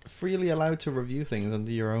you're freely allowed to review things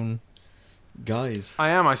under your own guise. I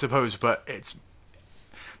am, I suppose, but it's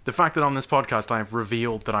the fact that on this podcast I have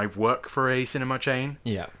revealed that I work for a cinema chain.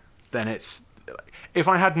 Yeah. Then it's if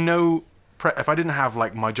I had if I didn't have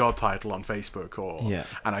like my job title on Facebook or Yeah.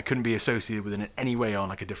 and I couldn't be associated with it in any way on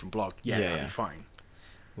like a different blog, Yeah, that'd yeah. be fine.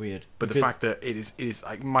 Weird. But the Because- fact that it is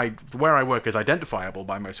like where I work is identifiable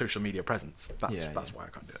by my social media presence. That's Yeah, why I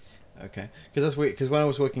can't do it. Okay, because that's weird. Because when I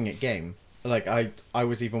was working at Game, like I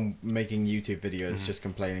was even making YouTube videos Mm-hmm. just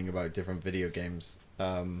complaining about different video games,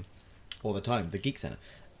 all the time. The Geek Center,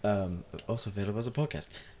 also available as a podcast.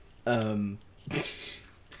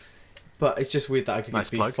 But it's just weird that I could Nice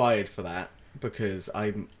be plug. fired for that. because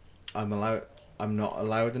I'm not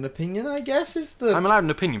allowed an opinion, I guess, is the I'm allowed an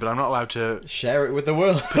opinion, but I'm not allowed to share it with the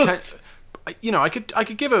world. You know, I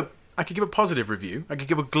could give a positive review. I could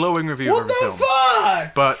give a glowing review What of a film. the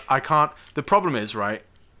fuck? But I can't. The problem is, right?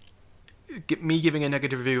 Me giving a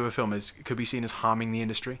negative review of a film could be seen as harming the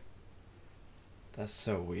industry, That's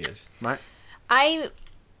so weird. right? I,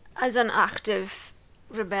 as an act of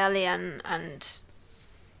rebellion and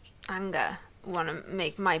anger, want to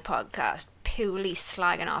make my podcast purely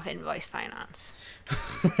slagging off invoice finance.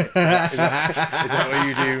 Is that what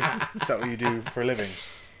you do? Is that what you do for a living?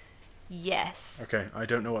 Yes. Okay, I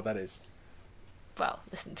don't know what that is. Well,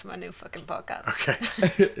 listen to my new fucking podcast. Okay,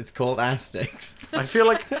 It's called Asterix. I feel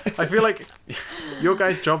like your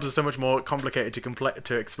guys' jobs are so much more complicated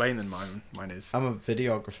to explain than mine. Mine is. I'm a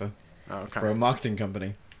videographer Oh, okay. for a marketing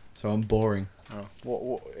company, so I'm boring. Oh,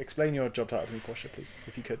 what? Explain your job title to me, Portia, please,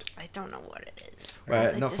 if you could. I don't know what it is.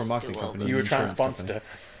 Well, I not for a just marketing do all company. the- You were Insurance transponster.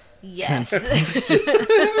 Yes.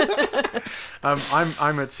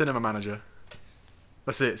 I'm a cinema manager.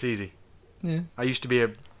 That's it. It's easy. Yeah. I used to be a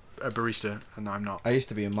barista, and now I'm not. I used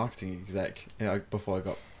to be a marketing exec before I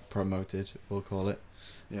got promoted, we'll call it.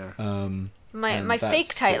 Yeah. my And fake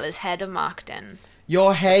that's title just- is head of marketing.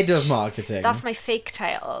 You're head of marketing. That's my fake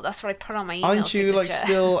title. That's what I put on my email Aren't you like signature.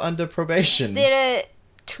 still under probation? There are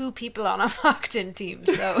 2 people on our marketing team,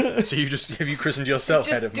 so So have you christened yourself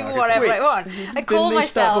head just of do marketing? whatever Wait, I want. I Didn't call they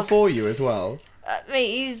start myself. before you as well?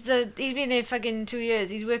 Mate, he's been there fucking 2 years.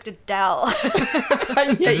 He's worked at Dell.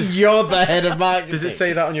 And yet you're the head of marketing. Does it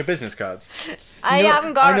say that on your business cards? I No,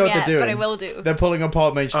 haven't I got know him what yet, they're but I doing. will do. They're pulling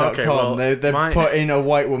apart Mage.com. Okay, well, they're my- putting a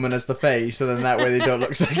white woman as the face, so then that way they don't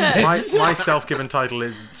look sexist. My self-given title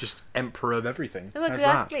is just Emperor of Everything. Oh, How's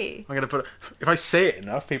exactly. that? I'm gonna if I say it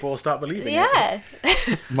enough, people will start believing it. Yeah.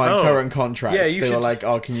 My Oh. current contract, Yeah, they you were should- like,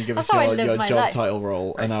 "Oh, can you give us That's how I your live my job life. title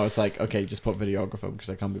role?" And I was like, "Okay, just put videographer because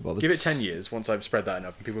I can't be bothered." Give it 10 years. Once I've spread that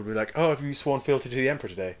enough, and people will be like, "Oh, have you sworn fealty to the Emperor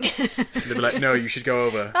today?" They'll be like, "No, you should go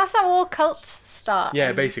over." That's how all cults start. Yeah,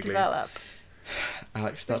 and basically. develop.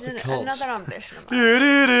 Alex starts a There's cult. another ambition of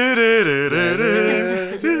mine.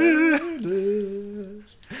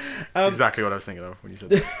 Exactly what I was thinking of when you said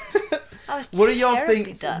that. I was What do y'all terribly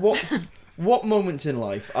think? done. What moments in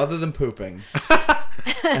life, other than pooping,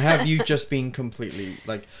 have you just been completely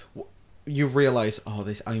like you realize? Oh,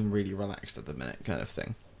 I'm really relaxed at the minute, kind of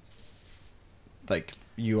thing. Like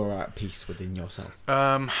you are at peace within yourself.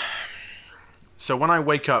 So when I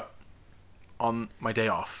wake up on my day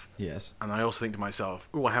off, Yes. and I also think to myself,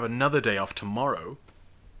 "Oh, I have another day off tomorrow,"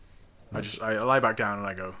 I lie back down and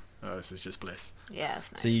I go, "Oh, this is just bliss." Yeah,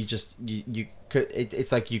 it's nice. So you just you could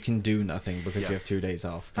it's like you can do nothing because Yeah. you have 2 days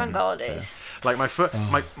off. Thank kind of, holidays. Like my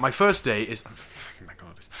first day is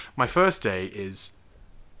my first day is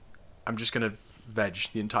I'm just gonna veg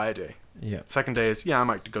the entire day. Yeah. Second day is I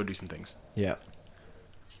might go do some things Yeah.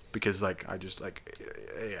 because I just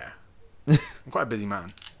I'm quite a busy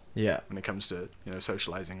man Yeah. when it comes to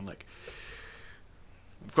socializing. Like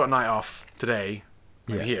I've got a night off today.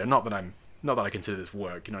 I'm Yeah. here. Not that I consider this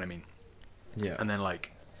work. You know what I mean? Yeah. And then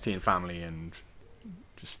like seeing family and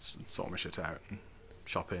just sorting my shit out and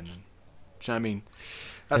shopping. And, do you know what I mean?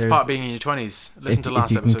 That's There's- part of being in your 20s. Listen to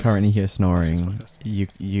last you episode. can currently hear Last snoring, podcast.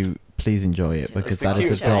 you please enjoy it because the that is a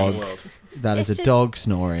cutest thing in dog. the world. That is It's a just- dog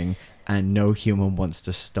snoring, and no human wants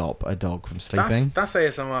to stop a dog from sleeping. That's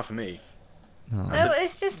ASMR for me. No. Oh,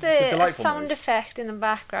 it's just it's a a delightful sound noise. effect in the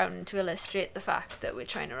background to illustrate the fact that we're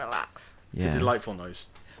trying to relax. It's Yeah. a delightful noise.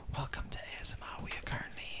 Welcome to ASMR. We are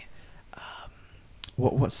currently.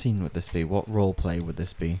 What scene would this be? What role play would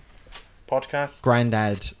this be? Podcast.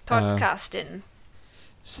 Granddad Podcasting.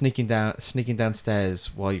 sneaking downstairs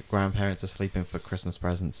while your grandparents are sleeping for Christmas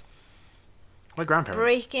presents. My grandparents.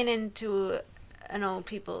 Breaking into an old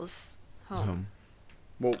people's home. Home.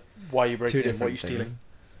 Well, why are you Two breaking in? different What are you things.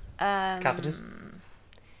 stealing? Catheters?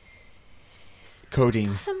 Codeine.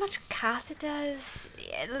 Not so much catheters.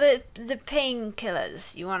 Yeah, the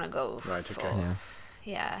painkillers you want to go Right, for. okay. Yeah.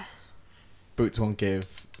 Yeah. Boots won't give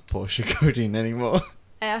Porsche codeine anymore.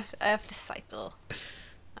 I have to cycle.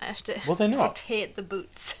 I have to Will they not? rotate the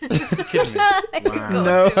boots. You're kidding me. I Wow. got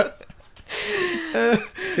No. to.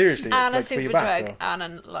 Seriously, And a like for your super back, drug or- and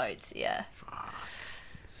a Lloyd's, yeah.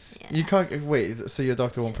 You can't wait. So your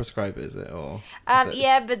doctor won't prescribe it, is it? Or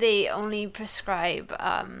Yeah, but they only prescribe s-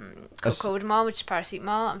 cocodamol, which is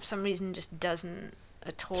paracetamol, and for some reason just doesn't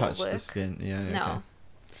at all touch work. the skin? Yeah. No, Okay.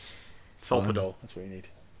 Solpadol. That's what you need.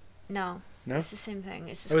 no, No? it's the same thing.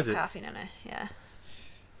 It's just Oh, got is it? caffeine in it. Yeah.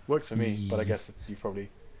 Works for me, but I guess you probably.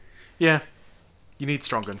 Yeah. You need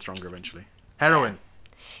stronger and stronger eventually. Heroin.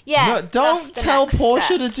 Yeah. No, don't that's the tell next Porsche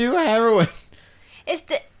step. to do heroin. It's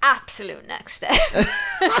absolute next step.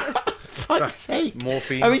 Fuck's sake.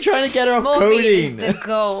 Morphine. I've been trying to get her off Morphine is codeine. the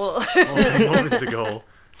goal. Morphine's the goal.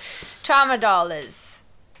 Tramadol is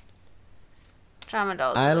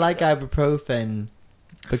I like good. ibuprofen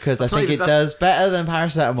because That's I not think even- it does better than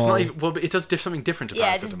It's not paracetamol. even, well, but it does something different to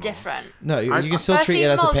Yeah, paracetamol. it's different. No, you I- can still treat it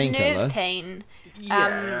as a Paracetamol's painkiller. nerve pain.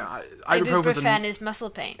 Yeah, ibuprofen's Ibuprofen is muscle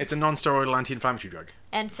pain. it's a non-steroidal anti-inflammatory drug.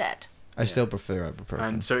 NSAID. I still prefer ibuprofen.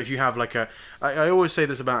 And so if you have like I always say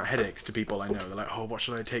this about headaches to people I know. They're like, oh, what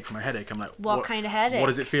should I take for my headache? I'm like, What kind of headache? What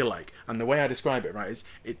does it feel like? And the way I describe it, right, is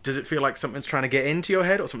does it feel like something's trying to get into your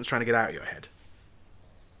head or something's trying to get out of your head?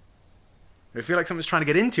 If it feel like something's trying to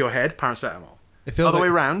get into your head, paracetamol. It feels Other like way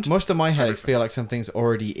round. Most of my headaches ibuprofen. feel like something's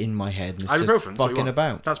already in my head and it's Ibuprofen. just that's what you fucking want.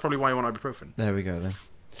 about. That's probably why you want ibuprofen. There we go then.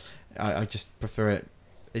 I just prefer it.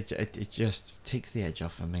 It just takes the edge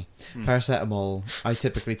off for me. Paracetamol I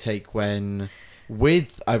typically take with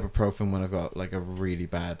ibuprofen when I've got like a really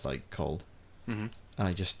bad like cold. Mm-hmm. And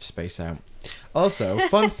I just space out. Also,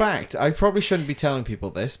 fun fact, I probably shouldn't be telling people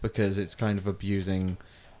this because it's kind of abusing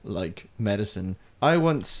like medicine.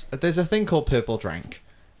 There's a thing called Purple Drank,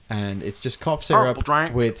 and it's just cough syrup Purple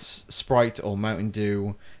Drank. with Sprite or Mountain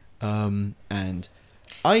Dew, and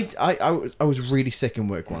I was really sick in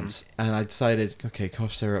work once, and I decided, okay,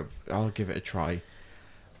 cough syrup, I'll give it a try.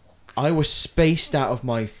 I was spaced out of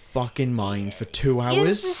my fucking mind for 2 Here's the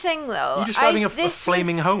hours. thing, though. You're describing a this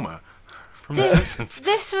flaming was, Homer from The this, Simpsons.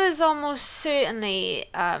 this was almost certainly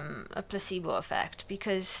a placebo effect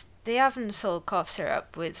because they haven't sold cough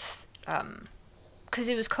syrup with because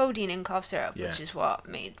it was codeine in cough syrup, Yeah. which is what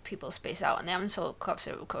made people space out, and they haven't sold cough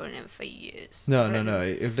syrup with codeine in for years. No.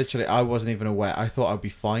 Really. It literally, I wasn't even aware. I thought I'd be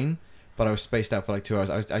fine, but I was spaced out for like 2 hours.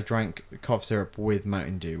 I drank cough syrup with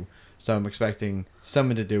Mountain Dew, so I'm expecting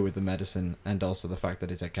something to do with the medicine and also the fact that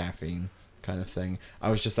it's a caffeine kind of thing. I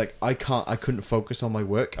was just like, I couldn't focus on my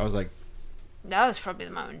work. I was like, That was probably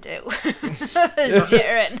the Mountain Dew.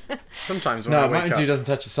 Jittering. Sometimes when no, I wake Mountain up, Dew doesn't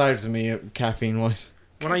touch the sides of me caffeine wise.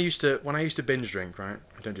 when I used to binge drink, right?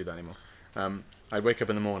 I don't do that anymore. I'd wake up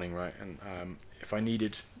in the morning, right, and if I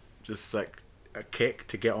needed just like a kick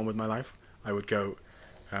to get on with my life, I would go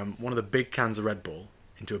one of the big cans of Red Bull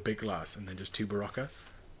into a big glass and then just 2 Barocca.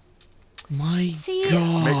 My See,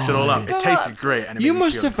 God. Mix it all up. It Barocca. tasted great. And it You made me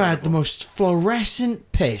must feel have had the incredible. most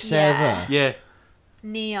fluorescent piss Yeah. ever. Yeah,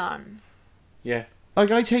 Neon. yeah. Like,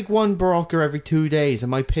 I take 1 Barocca every 2 days and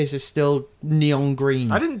my piss is still neon green.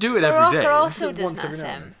 I didn't do it every day. Barocca I also did it does once every now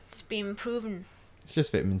and nothing. It's been proven. It's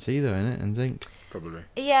just vitamin C though, innit? And zinc. then. Probably.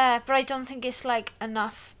 Yeah, but I don't think it's like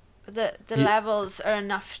enough. The Yeah. levels are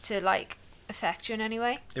enough to like affect you in any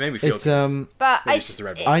way. It made me feel It's good. But Maybe I, it's just the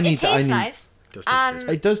Red Bull. I it need- tastes I need- nice. It does taste good.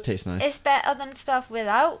 it does taste nice. It's better than stuff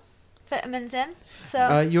without vitamins in.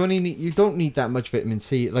 So You don't need that much vitamin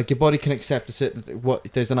C. Like, your body can accept a certain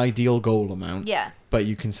there's an ideal goal amount, yeah, but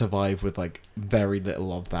you can survive with like very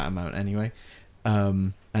little of that amount anyway.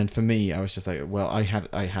 And for me, I was just like, well, I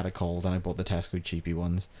had a cold and I bought the Tesco cheapy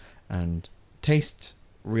ones, and tastes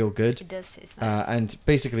real good. it does taste nice. And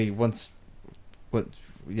basically,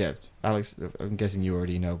 Alex, I'm guessing you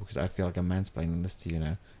already know because I feel like I'm mansplaining this to you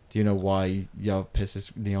now. Do you know why your piss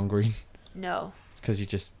is neon green? No. It's because you're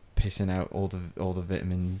just pissing out all the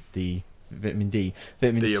vitamin D, vitamin That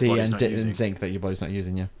your C, body's and, not using. and zinc that your body's not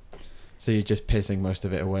using. Yeah, so you're just pissing most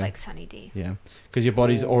of it away. Like Sunny D. Yeah, because your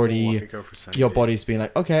body's Oh, I already could go for Sunny your D. body's being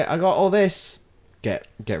like, okay, I got all this. Get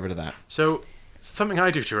rid of that. So something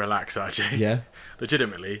I do to relax, RJ. Yeah.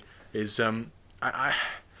 Legitimately, is I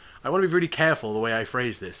want to be really careful the way I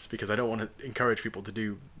phrase this because I don't want to encourage people to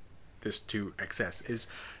do this to excess. Is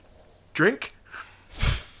drink.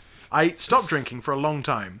 I stopped drinking for a long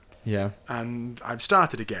time, Yeah. and I've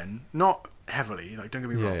started again. Not heavily, like don't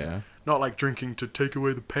get me Yeah, wrong. yeah. Not like drinking to take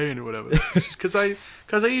away the pain or whatever. Because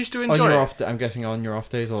I used to enjoy On your it. off, I'm guessing on your off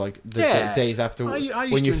days or like the Yeah. days after I used when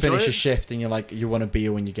to you enjoy finish a it. shift and you're like you want a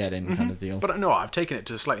beer when you get in kind of deal. But no, I've taken it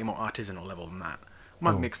to a slightly more artisanal level than that. I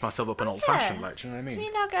might Oh. mix myself up an old fashioned, like, do you know what I Do mean?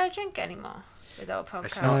 we not get a drink anymore without a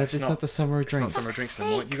It's podcast? not- it's not the summer of it's not drinks. summer drinks no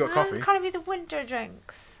more. Sake, You got man, coffee? Can't it be the winter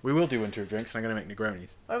drinks? We will do winter drinks, and I'm going to make Negronis.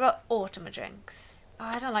 What about autumn drinks? Oh,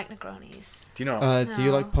 I don't like Negronis. Do you know? Do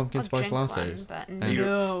you like No, pumpkin I'll spice drink lattes? One, but And-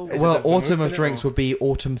 no. Is it Well, the vermouth autumn in of it, drinks or- would be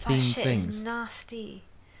autumn That themed shit things. is nasty.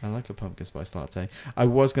 I like a pumpkin spice latte. I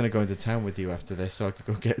was going to go into town with you after this so I could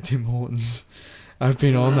go get Tim Hortons. I've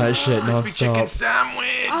been on that shit Crispy chicken non-stop.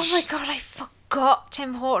 sandwich! Oh my god, I forgot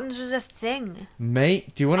Tim Hortons was a thing.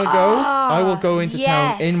 Mate, do you want to go? I will go into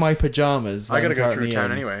town yes. in my pyjamas. I that got to I'm go through currently town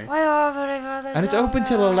in. anyway. And it's open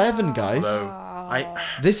till 11, guys. Although,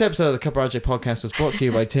 This episode of the Cabarage podcast was brought to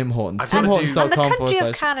you by Tim Hortons. I've gotta do- And the TimHortons.com country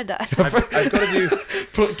of / Canada. I've got to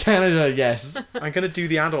do. Canada, yes. I'm gonna do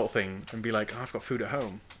the adult thing and be like, oh, I've got food at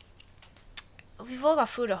home. We've all got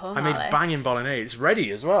food at home, I made Alex. banging bolognese. It's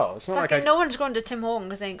ready as well. It's not Fucking like I. no one's going to Tim Hortons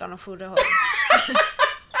because they ain't got no food at home.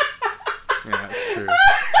 Yeah, that's true.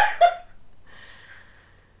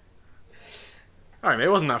 Alright, mate, it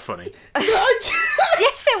wasn't that funny.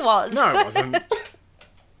 Yes, it was. No, it wasn't.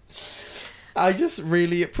 I just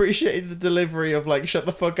really appreciated the delivery of like, shut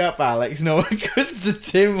the fuck up, Alex. No one goes to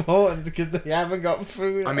Tim Hortons because they haven't got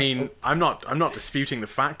food. I mean, I'm not disputing the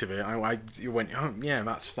fact of it. You went, oh, yeah,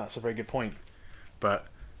 that's a very good point. But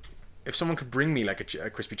if someone could bring me like a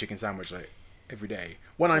crispy chicken sandwich like every day,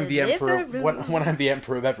 when I'm the emperor, when I'm the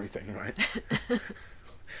emperor of everything, right?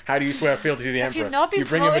 How do you swear fealty to the Have you emperor? not been You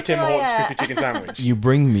bring him a promoted Tim to Hortons a- crispy chicken sandwich. you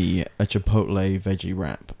bring me a Chipotle veggie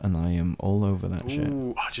wrap, and I am all over that shit.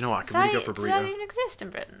 Ooh, oh, do you know what? I Does could really that, go for a does that burrito. even exist in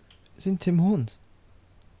Britain? It's in Tim Hortons.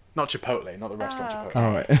 Not Chipotle, not the restaurant Oh,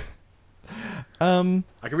 Chipotle. okay. All right.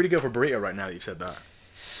 I could really go for a burrito right now that you've said that.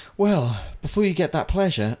 Well, before you get that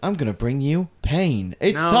pleasure, I'm gonna bring you pain.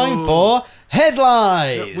 It's No. time for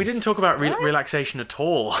headlines. We didn't talk about relaxation at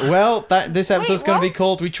all. Well, this episode's Wait, gonna be what?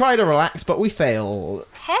 called "We Try to Relax, but We Fail."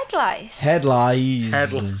 Head lice. Headlines.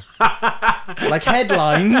 Headli- Like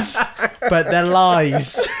headlines, but they're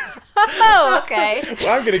lies. Oh, okay.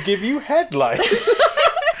 Well, I'm going to give you headlights.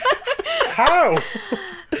 How?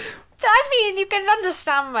 I mean, you can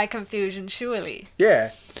understand my confusion, surely.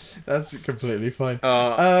 Yeah. That's completely fine.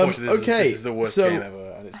 Unfortunately, okay, this is the worst so- game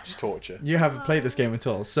ever, and it's just torture. You haven't played this game at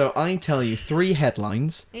all. So I tell you 3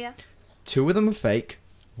 headlines. Yeah. 2 of them are fake.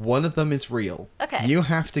 1 of them is real. Okay. You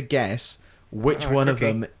have to guess which Alright, one of okay.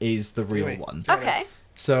 them is the real Wait. one. Okay.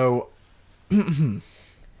 So,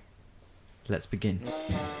 let's begin.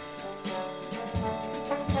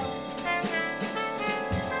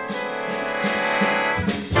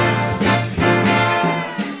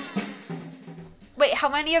 Wait, how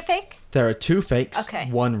many are fake? There are 2 fakes, Okay.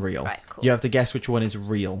 1 real. Right, cool. You have to guess which one is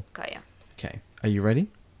real. Got you. Okay. Are you ready?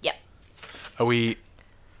 Yep.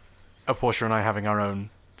 Are Portia and I having our own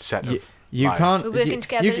set of You lives? can't. We're working you-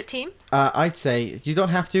 together you as a c- team? I'd say you don't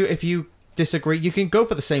have to. If you disagree, you can go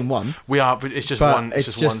for the same one. We are, but it's just But one. it's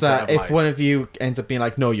just just one that set of if lives. one of you ends up being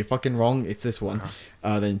like, "No, you're fucking wrong. It's this one,"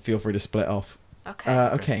 then feel free to split off. Okay.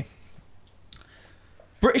 Okay.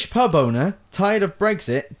 British pub owner tired of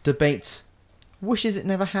Brexit debates, wishes it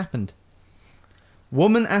never happened.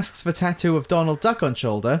 Woman asks for tattoo of Donald Duck on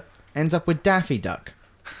shoulder, ends up with Daffy Duck.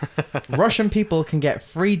 Russian people can get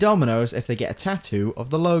free Dominoes if they get a tattoo of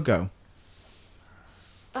the logo.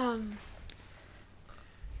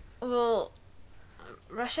 Well,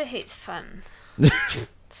 Russia hates fun.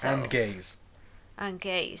 So, and gays. and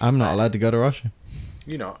gays. I'm not but- allowed to go to Russia.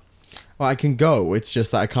 You're not. Well, I can go. It's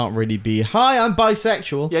just that I can't really be. Hi, I'm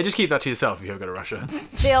bisexual. Yeah, just keep that to yourself if you go to Russia.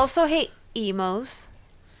 They also hate emos.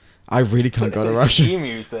 I really can't go to Russia.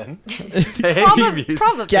 Emus then. They hate emus.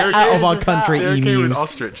 Probably. Get out of our as country, well. They're okay with emus.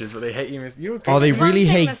 ostriches, but they hate emus. You okay? Oh, they There's one really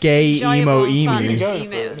thing hate that's gay emo enjoyable and fun emus. is Going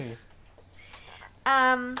for it,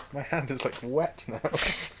 emus. My hand is like wet now.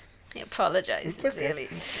 I apologise, It's okay. sincerely.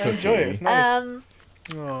 I enjoy it. It's nice.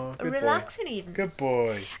 Oh, good Relaxing even. boy. Good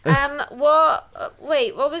boy.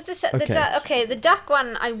 Wait, what was the set? Okay. The duck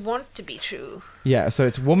one I want to be true. Yeah, so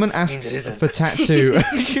it's woman asks It isn't. for tattoo.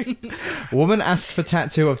 Woman asks for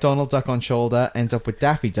tattoo of Donald Duck on shoulder, ends up with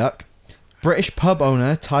Daffy Duck. British pub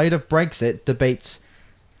owner tired of Brexit debates.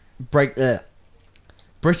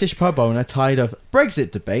 British pub owner tired of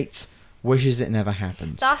Brexit debates wishes it never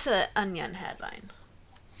happened. That's an Onion headline.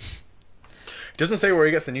 It doesn't say where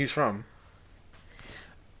he gets the news from.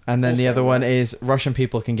 And then the Also, other one is Russian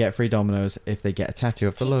people can get free Dominoes if they get a tattoo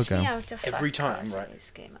of the Teach logo. me how to Every fuck time, how to right.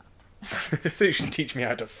 this game up. They should teach me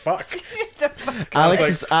how to fuck. Alex, like-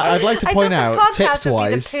 is, I'd like to point out, tips would be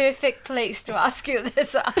wise, the perfect place to ask you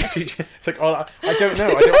this. It's like, oh, I don't know.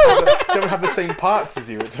 I don't have the same parts as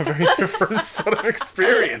you. It's a very different sort of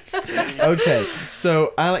experience. okay,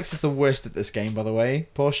 so Alex is the worst at this game, by the way,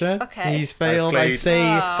 Portia. Okay. He's failed, played I'd say,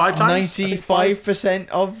 5 times? I think 95%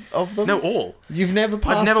 of them. No, all. You've never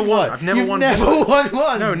passed never won. one. I've never You've won never once. won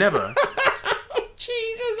one. No, never.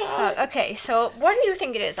 Jesus, Alex. Okay, so what do you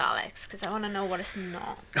think it is, Alex? Because I want to know what it's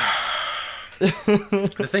not.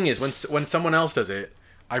 The thing is, when someone else does it,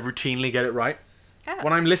 I routinely get it right. Oh.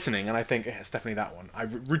 When I'm listening and I think, yeah, it's definitely that one, I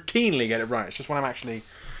routinely get it right. It's just when I'm actually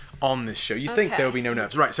on this show. You'd think Okay. there would be no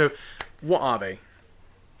nerves. Right, so what are they?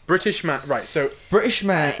 British man. Right, so British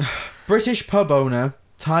man, Right. British pub owner,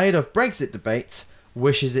 tired of Brexit debates,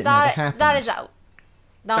 wishes it never happened. That is out.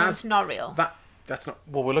 That That's- one's not real. that's not.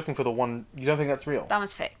 Well, we're looking for the one. You don't think that's real? That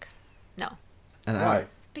one's fake. No. And Why?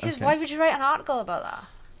 Because Okay. why would you write an article about that?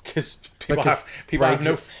 Because Because people have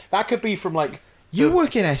no. Brexit- That could be from like. You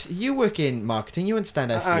work in marketing. You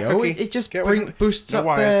understand SEO. Cookie, It just get away from the- boosts no up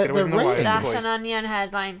wires, the get away from the wires, ratings. good That's boy. an onion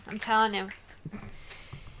headline. I'm telling you.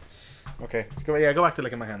 Okay. Go back to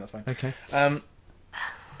licking my hand. That's fine. Okay.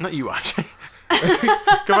 Not you, actually.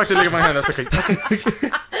 Go back to licking my hand. That's okay.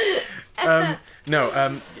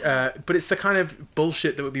 But it's the kind of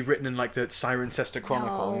bullshit that would be written in like the Cirencester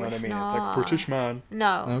Chronicle. No, you know what I it's mean? It's like not. British man.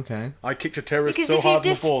 No. Okay. I kicked a terrorist Because so if you hard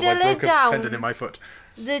in the balls I distill broke it a down- tendon in my foot.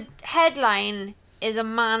 The headline is a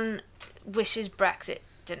man wishes Brexit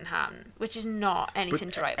didn't happen, which is not anything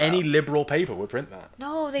But to write about. any liberal paper would print that.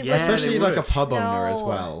 No, they Yeah, wouldn't. Especially they like a would. pub owner as No.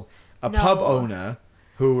 well. A No. pub owner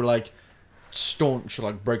who like staunch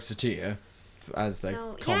like Brexiteer, as they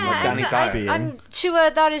No. come Yeah, with Danny and Dyer. being. I'm sure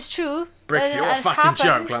that is true. Brexit, It what a has fucking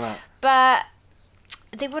happened, joke like that.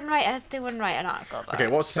 But they wouldn't write an article about Okay,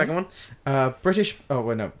 it. what's the second one? British. Oh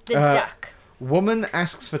wait, no. The duck. Woman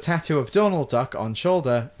asks for tattoo of Donald Duck on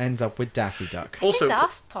shoulder, ends up with Daffy Duck. Also, I think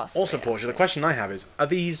that's possible. also, Portia, the question I have is: are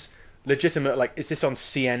these legitimate? Like, is this on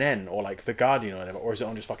CNN or like The Guardian or whatever, or is it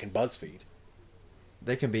on just fucking BuzzFeed?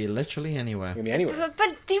 They can be literally anywhere. It can be anywhere.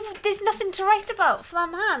 But there's nothing to write about for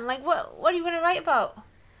that man. Like, what are you going to write about?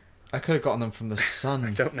 I could have gotten them from the I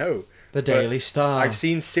Sun, don't know. the Daily Star, I've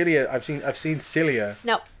seen Cilia. I've seen Cilia.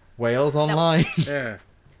 No. Wales Online. Yeah.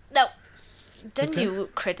 No. Don't Okay. you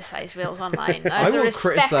criticise Wales Online I as a will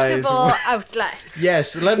criticise respectable Wa- outlet.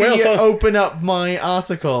 Yes, let me Wales On- open up my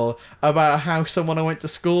article about how someone I went to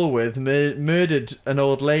school with murdered an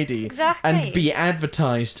old lady Exactly. and be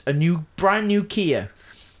advertised a brand new Kia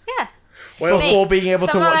Yeah. Well, before being able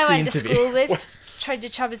to Someone watch I the went to interview. school with tried to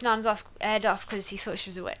chop his nan's head off because he thought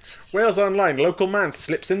she was a witch. Wales Online. Local man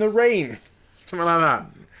slips in the rain. Something like that.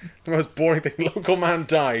 The most boring thing. Local man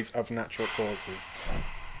dies of natural causes.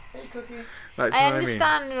 Hey, Cookie. Like, do I you know what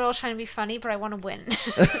understand we're all trying to be funny, but I want to win.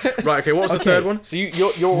 Right. Okay. What was the Okay. third one? So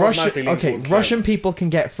you're automatically leaning towards Russian people can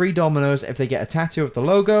get free Dominoes if they get a tattoo of the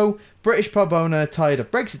logo. British pub owner tired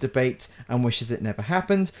of Brexit debate and wishes it never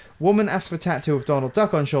happened. Woman asks for tattoo of Donald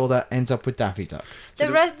Duck on shoulder, ends up with Daffy Duck.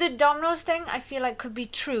 The Domino's thing, I feel like could be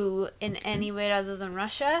true in anywhere other than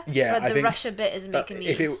Russia. Yeah, but I the think- Russia bit is But making me.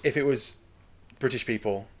 if it was British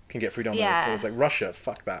people can get free Dominoes, Yeah. it was like Russia.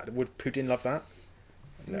 Fuck that. Would Putin love that?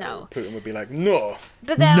 No. Putin would be like, no.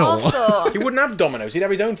 But then No. also, He wouldn't have Dominoes. He'd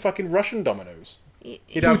have his own fucking Russian Dominoes. He'd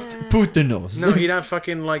yeah. have Putinos. no. He'd have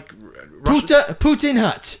fucking like Russian, Putin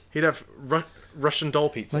Hut. He'd have Russian doll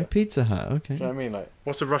pizza. Like Pizza Hut, okay. Do you know what I mean? Like,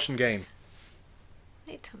 what's a Russian game?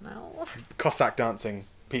 I don't know. Cossack dancing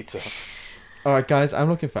pizza. Alright, guys, I'm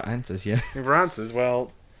looking for answers here. And for answers,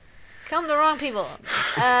 well, Come the wrong people.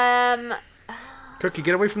 Cookie,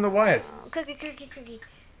 get away from the wires. Cookie.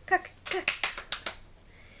 Cook.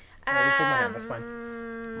 Yeah, just hold my hand, that's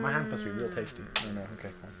fine. My hand must be real tasty. No, okay,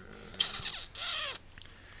 fine.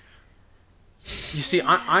 You see,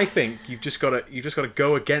 I think you've just got to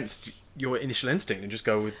go against your initial instinct and just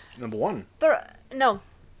go with number one. But no,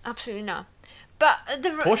 absolutely not. But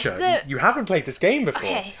Portia, you haven't played this game before.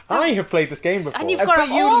 Okay, I have played this game before. And you've got But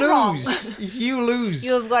it you all wrong. lose. You lose.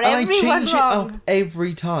 You've got and I everyone change it wrong. up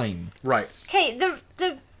every time. Right. Okay,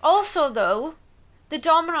 the also though, the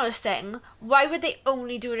Domino's thing. Why would they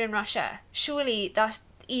only do it in Russia? Surely that's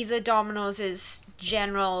either Domino's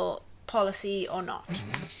general policy or not.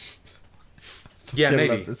 Yeah, I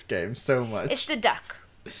maybe. love this game so much. It's the duck.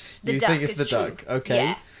 The you duck think it's is the true. duck? Okay.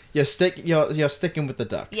 Yeah. You're sticking with the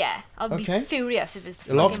duck. Yeah, I'll Okay. be furious if it's the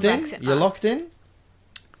You're locked fucking in. Brexit You're man. locked in.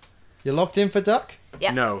 You're locked in for duck.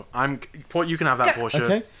 Yeah. No, you can have that, Portia.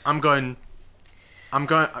 Okay. I'm going.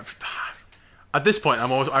 At this point, I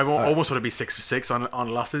almost want to be 6 for 6 on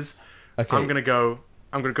losses. Okay. I'm gonna go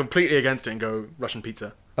completely against it and go Russian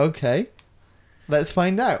pizza. Okay. Let's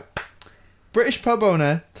find out. British pub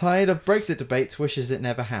owner tired of Brexit debates wishes it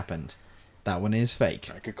never happened. That one is fake.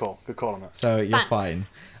 Right, good call on that. So you're Thanks. fine.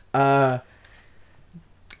 I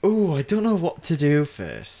don't know what to do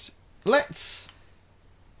first. Let's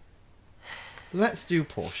do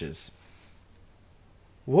Porsches.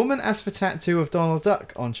 Woman asks for tattoo of Donald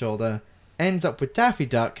Duck on shoulder, ends up with Daffy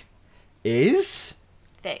Duck, is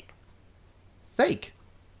Fake. fake.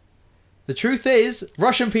 The truth is,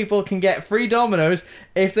 Russian people can get free Dominoes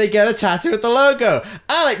if they get a tattoo with the logo.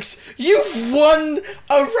 Alex, you've won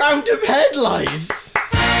a round of headlines.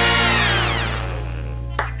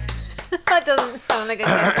 That doesn't sound like a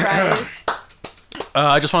good prize.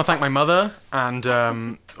 I just want to thank my mother and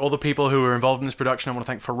all the people who were involved in this production. I want to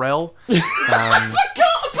thank Pharrell,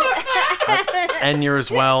 Enya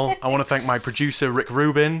as well. I want to thank my producer Rick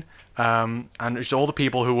Rubin, and just all the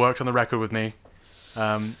people who worked on the record with me.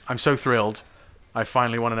 I'm so thrilled. I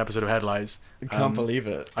finally won an episode of Headlights. I can't believe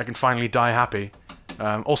it. I can finally die happy.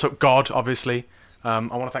 Also, God, obviously. I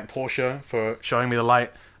want to thank Portia for showing me the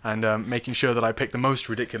light and making sure that I picked the most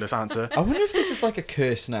ridiculous answer. I wonder if this is like a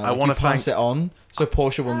curse now. I Like wanna you pass thank- it on, so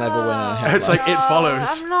Portia will never win a headlight. It's like It Follows.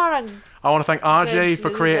 I'm not a... I want to thank RJ Good for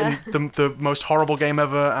loser. creating the most horrible game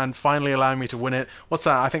ever and finally allowing me to win it. What's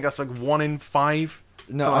that? I think that's like 1 in 5.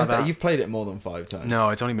 No, something like that. you've played it more than 5 times. No,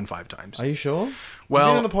 it's only been 5 times. Are you sure? Well-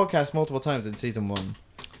 You've been on the podcast multiple times in season 1.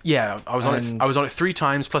 Yeah, I was And- on it 3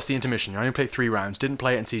 times plus the intermission. I only played 3 rounds. Didn't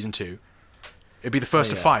play it in season 2. It'd be the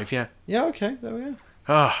first of yeah. 5. Yeah. Yeah, okay, there we are.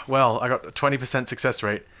 Oh, well, I got a 20% success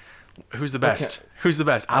rate. Who's the best? Okay. Who's the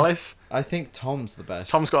best? Alice? I think Tom's the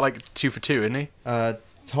best. Tom's got like 2 for 2, isn't he?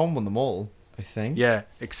 Tom won them all, I think. Yeah,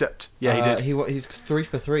 except he did. He's 3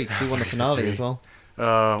 for 3 because he won the finale as well.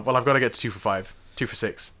 Well, I've got to get to 2 for 5, 2 for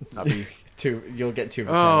 6. That'd be. 2. You'll get 2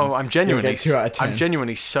 for 10. Oh, I'm genuinely. You'll get 2 out of 10. I'm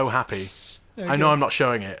genuinely so happy. I know I'm not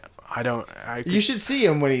showing it. I don't. You should see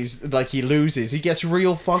him when he's like he loses. He gets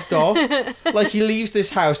real fucked off. Like he leaves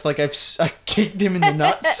this house like I kicked him in the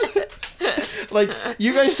nuts. Like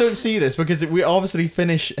you guys don't see this because we obviously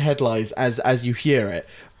finish Headlights as you hear it.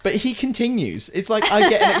 But he continues. It's like I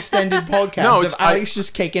get an extended podcast No, of it's- Alex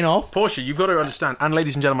just kicking off. Portia, you've got to understand, and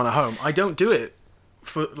ladies and gentlemen at home, I don't do it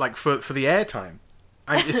for the airtime.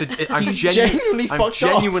 I'm He's genuinely I'm fucked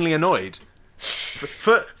off. genuinely annoyed.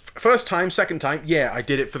 For first time, second time, yeah, I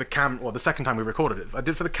did it for the the second time we recorded it. I did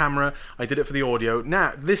it for the camera, I did it for the audio.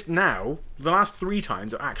 Now, the last 3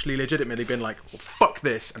 times have actually legitimately been like, well, fuck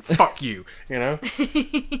this and fuck you, you know?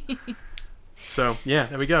 So, yeah,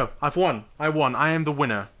 there we go. I've won. I won. I am the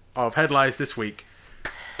winner of Headlights this week.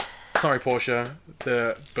 Sorry, Portia,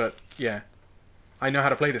 but yeah. I know how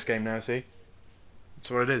to play this game now, see?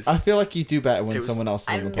 That's what it is. I feel like you do better when It was- someone else is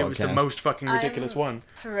on the podcast. It was the most fucking ridiculous one.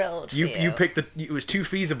 Thrilled You for you. picked it was too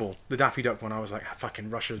feasible. The Daffy Duck one, I was like, fucking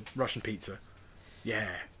Russian pizza. Yeah.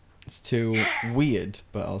 It's too weird,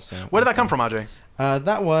 but also. Where did that come from, RJ?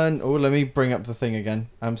 That one. Oh, let me bring up the thing again.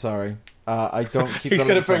 I'm sorry. I don't keep. He's the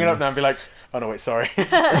gonna links bring it on up now and be like, oh no, wait, sorry.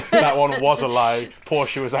 That one was a lie.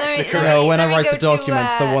 Portia was actually No, correct. No, when I Let me write go the to,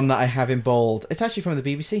 documents, the one that I have in bold, it's actually from the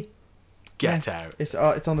BBC. Get out. It's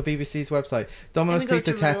on the BBC's website. Domino's Let me go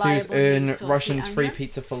Pizza to tattoos reliable earn news source, Russians the free Anya.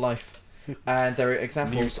 pizza for life, and there are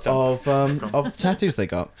examples News of tattoos they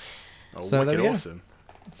got. Oh, So there wicked we go. awesome.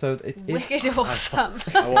 So it is. Wicked awesome.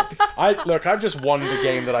 I've just won the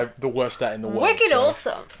game that I'm the worst at in the world. Wicked so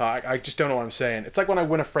awesome. I just don't know what I'm saying. It's like when I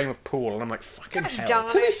win a frame of pool and I'm like, fucking hell. Damn.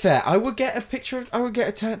 To be fair, I would get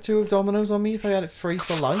a tattoo of Domino's on me if I had it free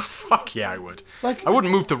for life. Fuck yeah, I would. Like- I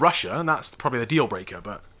wouldn't move to Russia, and that's probably the deal breaker,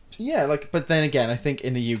 but Yeah, like, but then again, I think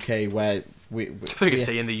in the UK where we I think I'd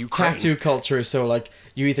say in the Ukraine. tattoo culture is so like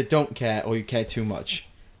you either don't care or you care too much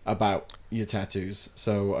about your tattoos.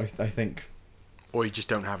 So I think Or you just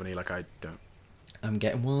don't have any, like I don't. I'm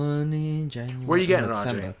getting one in January. Where are you getting it,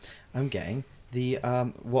 December. RJ? I'm getting the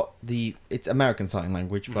it's American Sign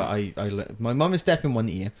Language, but Mm-hmm. my mum is deaf in one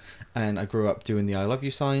ear, and I grew up doing the I love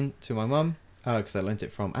you sign to my mum because I learnt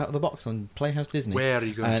it from Out of the Box on Playhouse Disney. Where are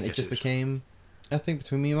you going And to it get just it? became a thing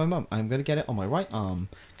between me and my mum. I'm gonna get it on my right arm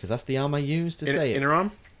because that's the arm I use to say it. Inner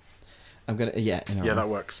arm? I'm gonna in her Yeah, arm. that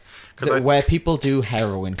works. Because Where people do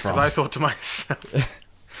heroin from. I thought to myself,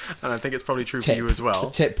 and I think it's probably true for you as well.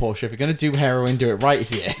 Tip, Portia, if you're gonna do heroin, do it right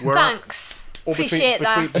here. Were I- Thanks. or Appreciate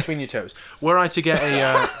that. between your toes. Were I to get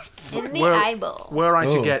a In the were, eyeball. were I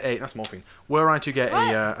to Oh. get a that's morphine. Were I to get What?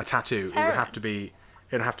 a tattoo, it would heroin. have to be.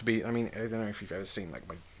 It'd have to be. I mean, I don't know if you've ever seen like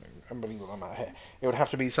my unbelievable amount of hair. It would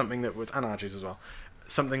have to be something that was and arches as well.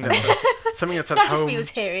 Something that's something that's at Not just home. me, it was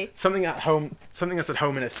hairy. Something at home. Something that's at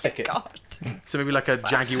home in a thicket. God. So maybe like a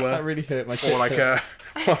jaguar, That really hurt my tits. or like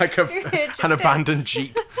hurt. an abandoned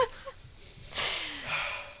jeep.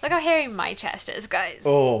 Look how hairy my chest is, guys.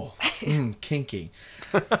 Oh, kinky.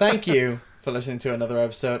 Thank you for listening to another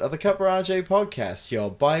episode of the Cuppa RJ podcast, your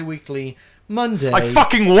bi-weekly Monday I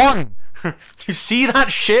fucking won. Do you see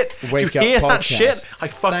that shit? wake Do up you hear podcast. that shit? I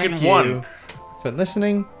fucking Thank won. you for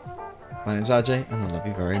listening. My name's RJ, and I love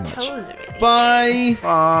you very much. Toes are really Bye.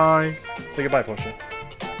 Bye. Say goodbye, Portia.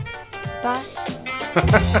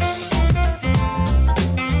 Bye.